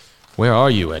 Where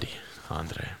are you, Eddie?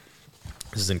 Andre.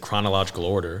 This is in chronological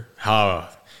order.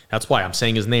 That's why I'm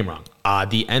saying his name wrong.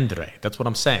 Adi Endre. That's what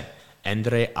I'm saying.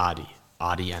 Endre Adi.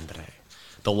 Adi Endre.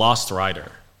 The Lost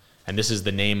Rider. And this is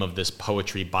the name of this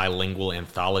poetry bilingual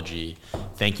anthology.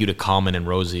 Thank you to Kalman and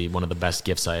Rosie, one of the best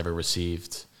gifts I ever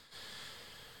received.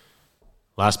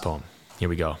 Last poem. Here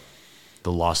we go.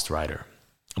 The Lost Rider.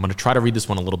 I'm going to try to read this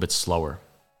one a little bit slower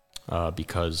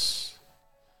because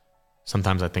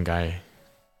sometimes I think I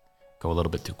go a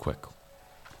little bit too quick.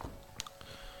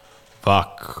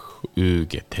 Vak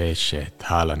ügetése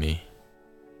hallani,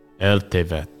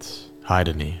 eltévedt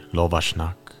hajdani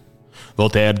lovasnak,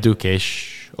 volt erdük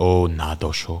és ó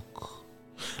nádosok,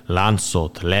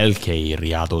 láncot lelkei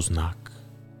riádoznak.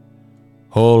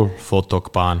 Hol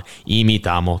fotokban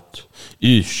imitámot,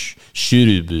 üs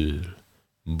sűrűből,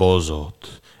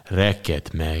 bozott,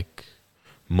 reket meg,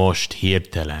 most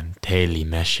hirtelen téli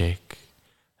mesék,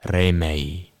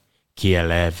 rémei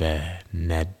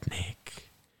kielevenednek.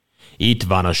 Itt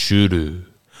van a sűrű,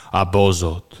 a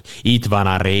bozott, itt van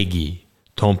a régi,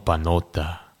 tompa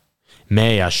nota,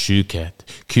 mely a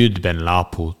süket, küdben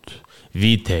laput,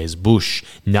 vitéz, busz,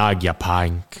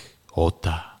 nagyapánk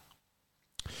óta.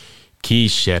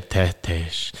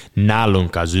 Kísértetés,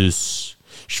 nálunk az ősz,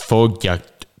 s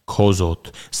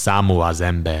fogyakozott számú az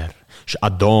ember, s a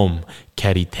dom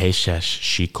kerítéses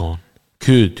sikon,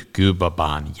 küld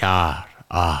Kubában jár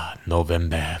a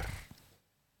november.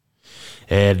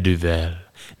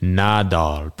 Erdővel,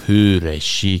 nádal, pőre,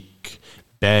 sik,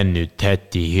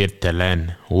 bennütetti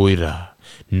hirtelen újra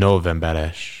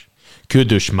novemberes,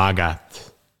 küldös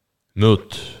magát,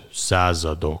 múlt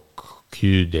századok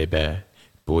küldébe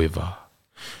bújva.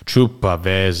 Csupa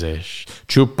vezés,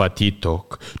 csupa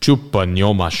titok, csupa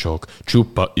nyomások,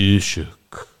 csupa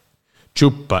ősök,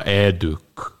 csupa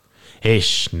erdők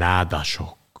és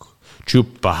nádasok,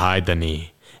 csupa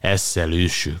hajdani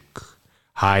eszelősök,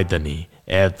 hajdani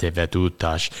eltévedt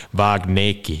utas, vág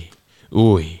néki,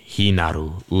 új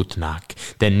hínárú útnak,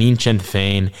 de nincsen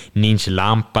fény, nincs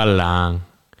lámpa láng,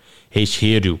 és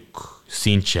hírjuk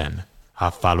sincsen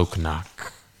a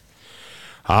faluknak.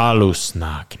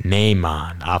 Alusznak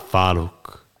némán a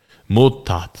faluk,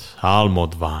 mutat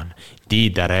álmodván,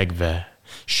 díderegve,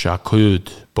 s a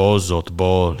küld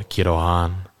bozottból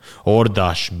kirohan,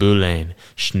 ordás bülén,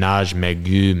 s názs meg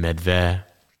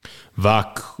gűmedve,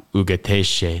 vak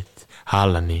ügetését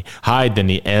hallani,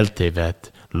 hajdani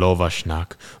eltévedt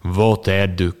lovasnak, volt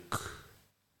erdők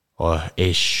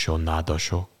és a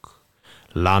nádasok,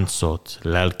 láncot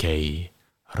lelkei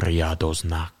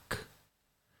riádoznak.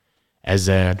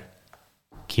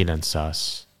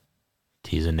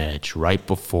 1911, right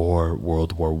before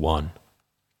World War I.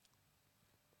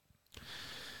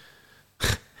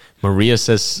 Maria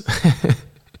says,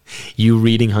 you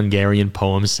reading Hungarian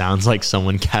poems sounds like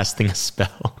someone casting a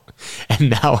spell. And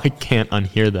now I can't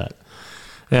unhear that.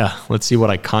 Yeah, let's see what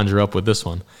I conjure up with this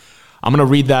one. I'm going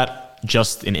to read that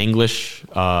just in English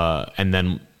and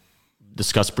then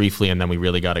discuss briefly, and then we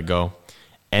really got to go.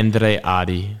 Endre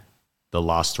Adi, The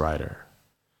Lost Rider.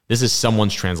 This is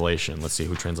someone's translation. Let's see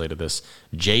who translated this.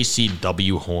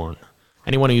 JCW Horn.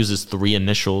 Anyone who uses 3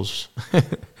 initials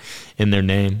in their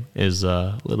name is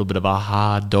a little bit of a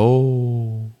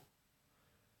ha-do.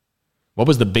 What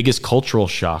was the biggest cultural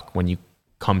shock when you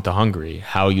come to Hungary?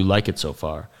 How you like it so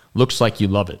far? Looks like you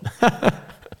love it.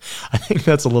 I think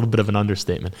that's a little bit of an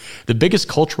understatement. The biggest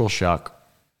cultural shock,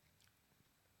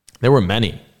 there were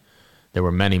many. There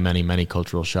were many, many, many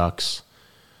cultural shocks.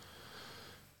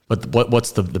 But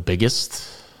what's the biggest?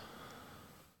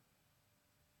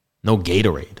 No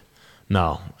Gatorade.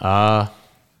 No. I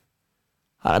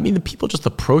mean, the people just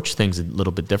approach things a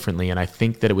little bit differently, and I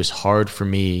think that it was hard for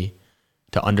me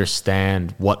to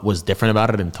understand what was different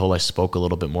about it until I spoke a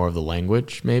little bit more of the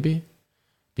language, maybe.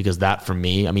 Because that, for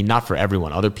me, I mean, not for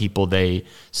everyone. Other people, they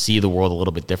see the world a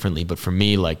little bit differently. But for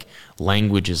me, like,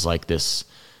 language is like this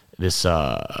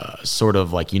sort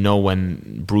of like, you know,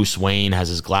 when Bruce Wayne has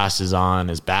his glasses on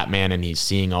as Batman and he's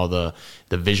seeing all the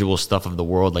visual stuff of the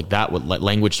world, like that,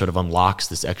 language sort of unlocks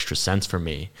this extra sense for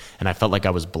me. And I felt like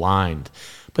I was blind.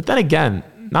 But then again,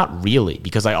 not really,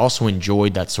 because I also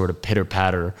enjoyed that sort of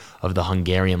pitter-patter of the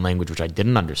Hungarian language, which I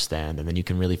didn't understand. And then you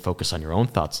can really focus on your own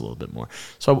thoughts a little bit more.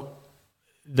 So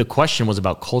the question was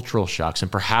about cultural shocks,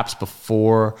 and perhaps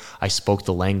before I spoke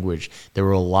the language, there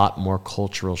were a lot more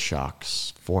cultural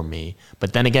shocks for me.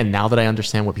 But then again, now that I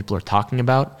understand what people are talking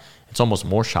about, it's almost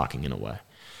more shocking in a way.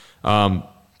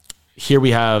 Here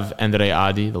we have Endre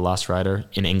Adi, the Lost Rider,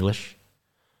 in English.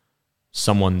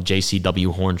 Someone,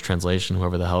 J.C.W. Horn's translation,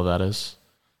 whoever the hell that is.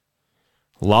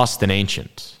 Lost and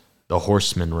ancient, the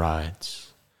horseman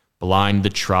rides. Blind the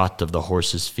trot of the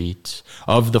horse's feet,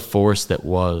 of the forest that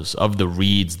was, of the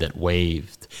reeds that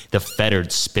waved, the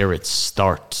fettered spirits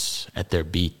start at their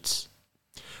beat.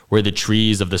 Where the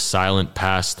trees of the silent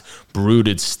past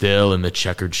brooded still in the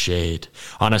checkered shade,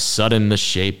 on a sudden the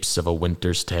shapes of a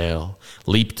winter's tale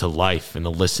leaped to life in the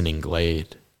listening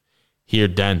glade. Here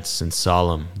dense and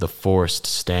solemn the forest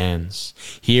stands,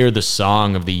 here the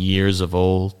song of the years of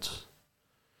old.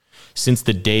 Since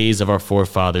the days of our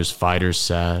forefathers fighters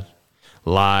sad,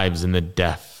 lives in the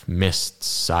deaf mists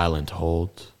silent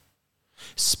hold.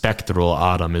 Spectral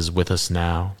autumn is with us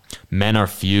now. Men are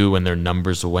few and their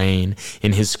numbers wane.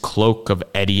 In his cloak of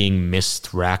eddying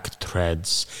mist-racked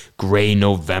treads, gray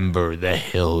November the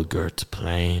hill-girt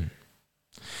plain.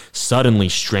 Suddenly,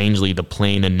 strangely, the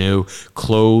plain anew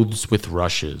clothes with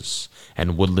rushes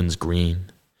and woodlands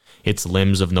green. Its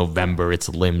limbs of November, its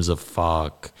limbs of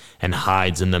fog, and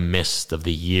hides in the mist of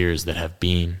the years that have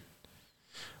been.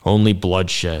 Only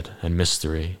bloodshed and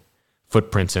mystery,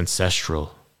 footprints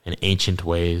ancestral and ancient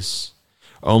ways.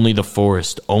 Only the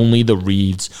forest, only the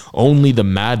reeds, only the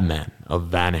madmen of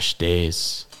vanished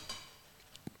days.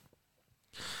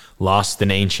 Lost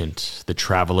and ancient, the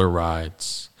traveler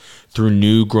rides through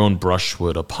new-grown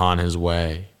brushwood upon his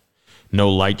way. No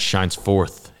light shines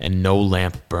forth and no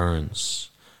lamp burns.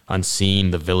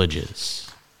 Unseen the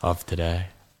villages of today.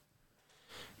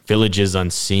 Villages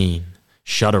unseen,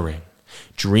 shuddering,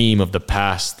 dream of the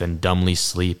past and dumbly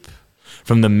sleep.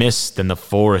 From the mist and the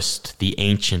forest, the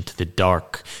ancient, the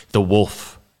dark, the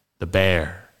wolf, the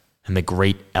bear, and the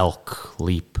great elk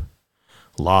leap.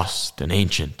 Lost and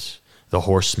ancient, the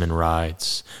horseman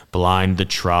rides, blind the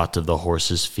trot of the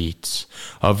horse's feet,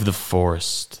 of the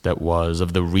forest that was,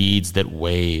 of the reeds that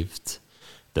waved,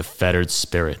 the fettered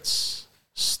spirits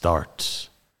start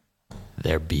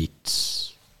their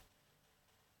beats.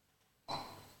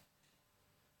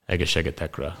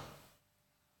 Egeshegetekra.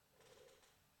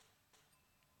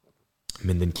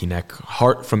 Mindenkinek.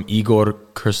 Heart from Igor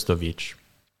Krstovic,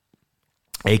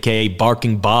 aka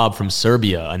Barking Bob from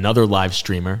Serbia, another live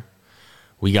streamer.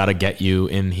 We got to get you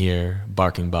in here,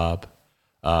 Barking Bob,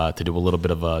 to do a little bit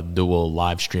of a dual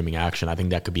live streaming action. I think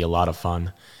that could be a lot of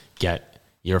fun. Get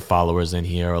your followers in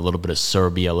here, a little bit of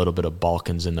Serbia, a little bit of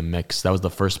Balkans in the mix. That was the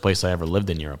first place I ever lived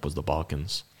in Europe, was the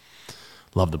Balkans.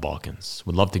 Love the Balkans.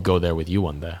 Would love to go there with you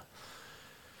one day.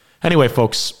 Anyway,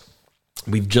 folks,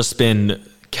 we've just been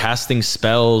casting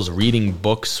spells, reading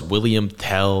books, William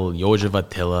Tell, Jozef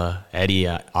Attila, Adi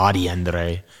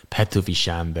Endre, Petu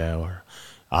Vishande, or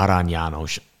Aran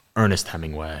János, Ernest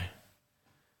Hemingway.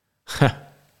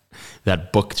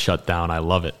 That book shut down. I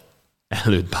love it.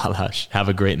 Elud Balash. Have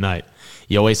a great night.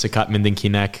 Yoesakat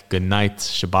Mindenkinek. Good night.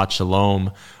 Shabbat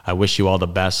Shalom. I wish you all the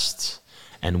best.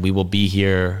 And we will be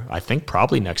here, I think,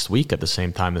 probably next week at the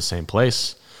same time, the same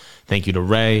place. Thank you to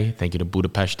Ray. Thank you to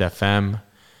Budapest FM.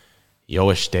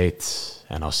 Jó estét,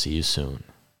 and I'll see you soon.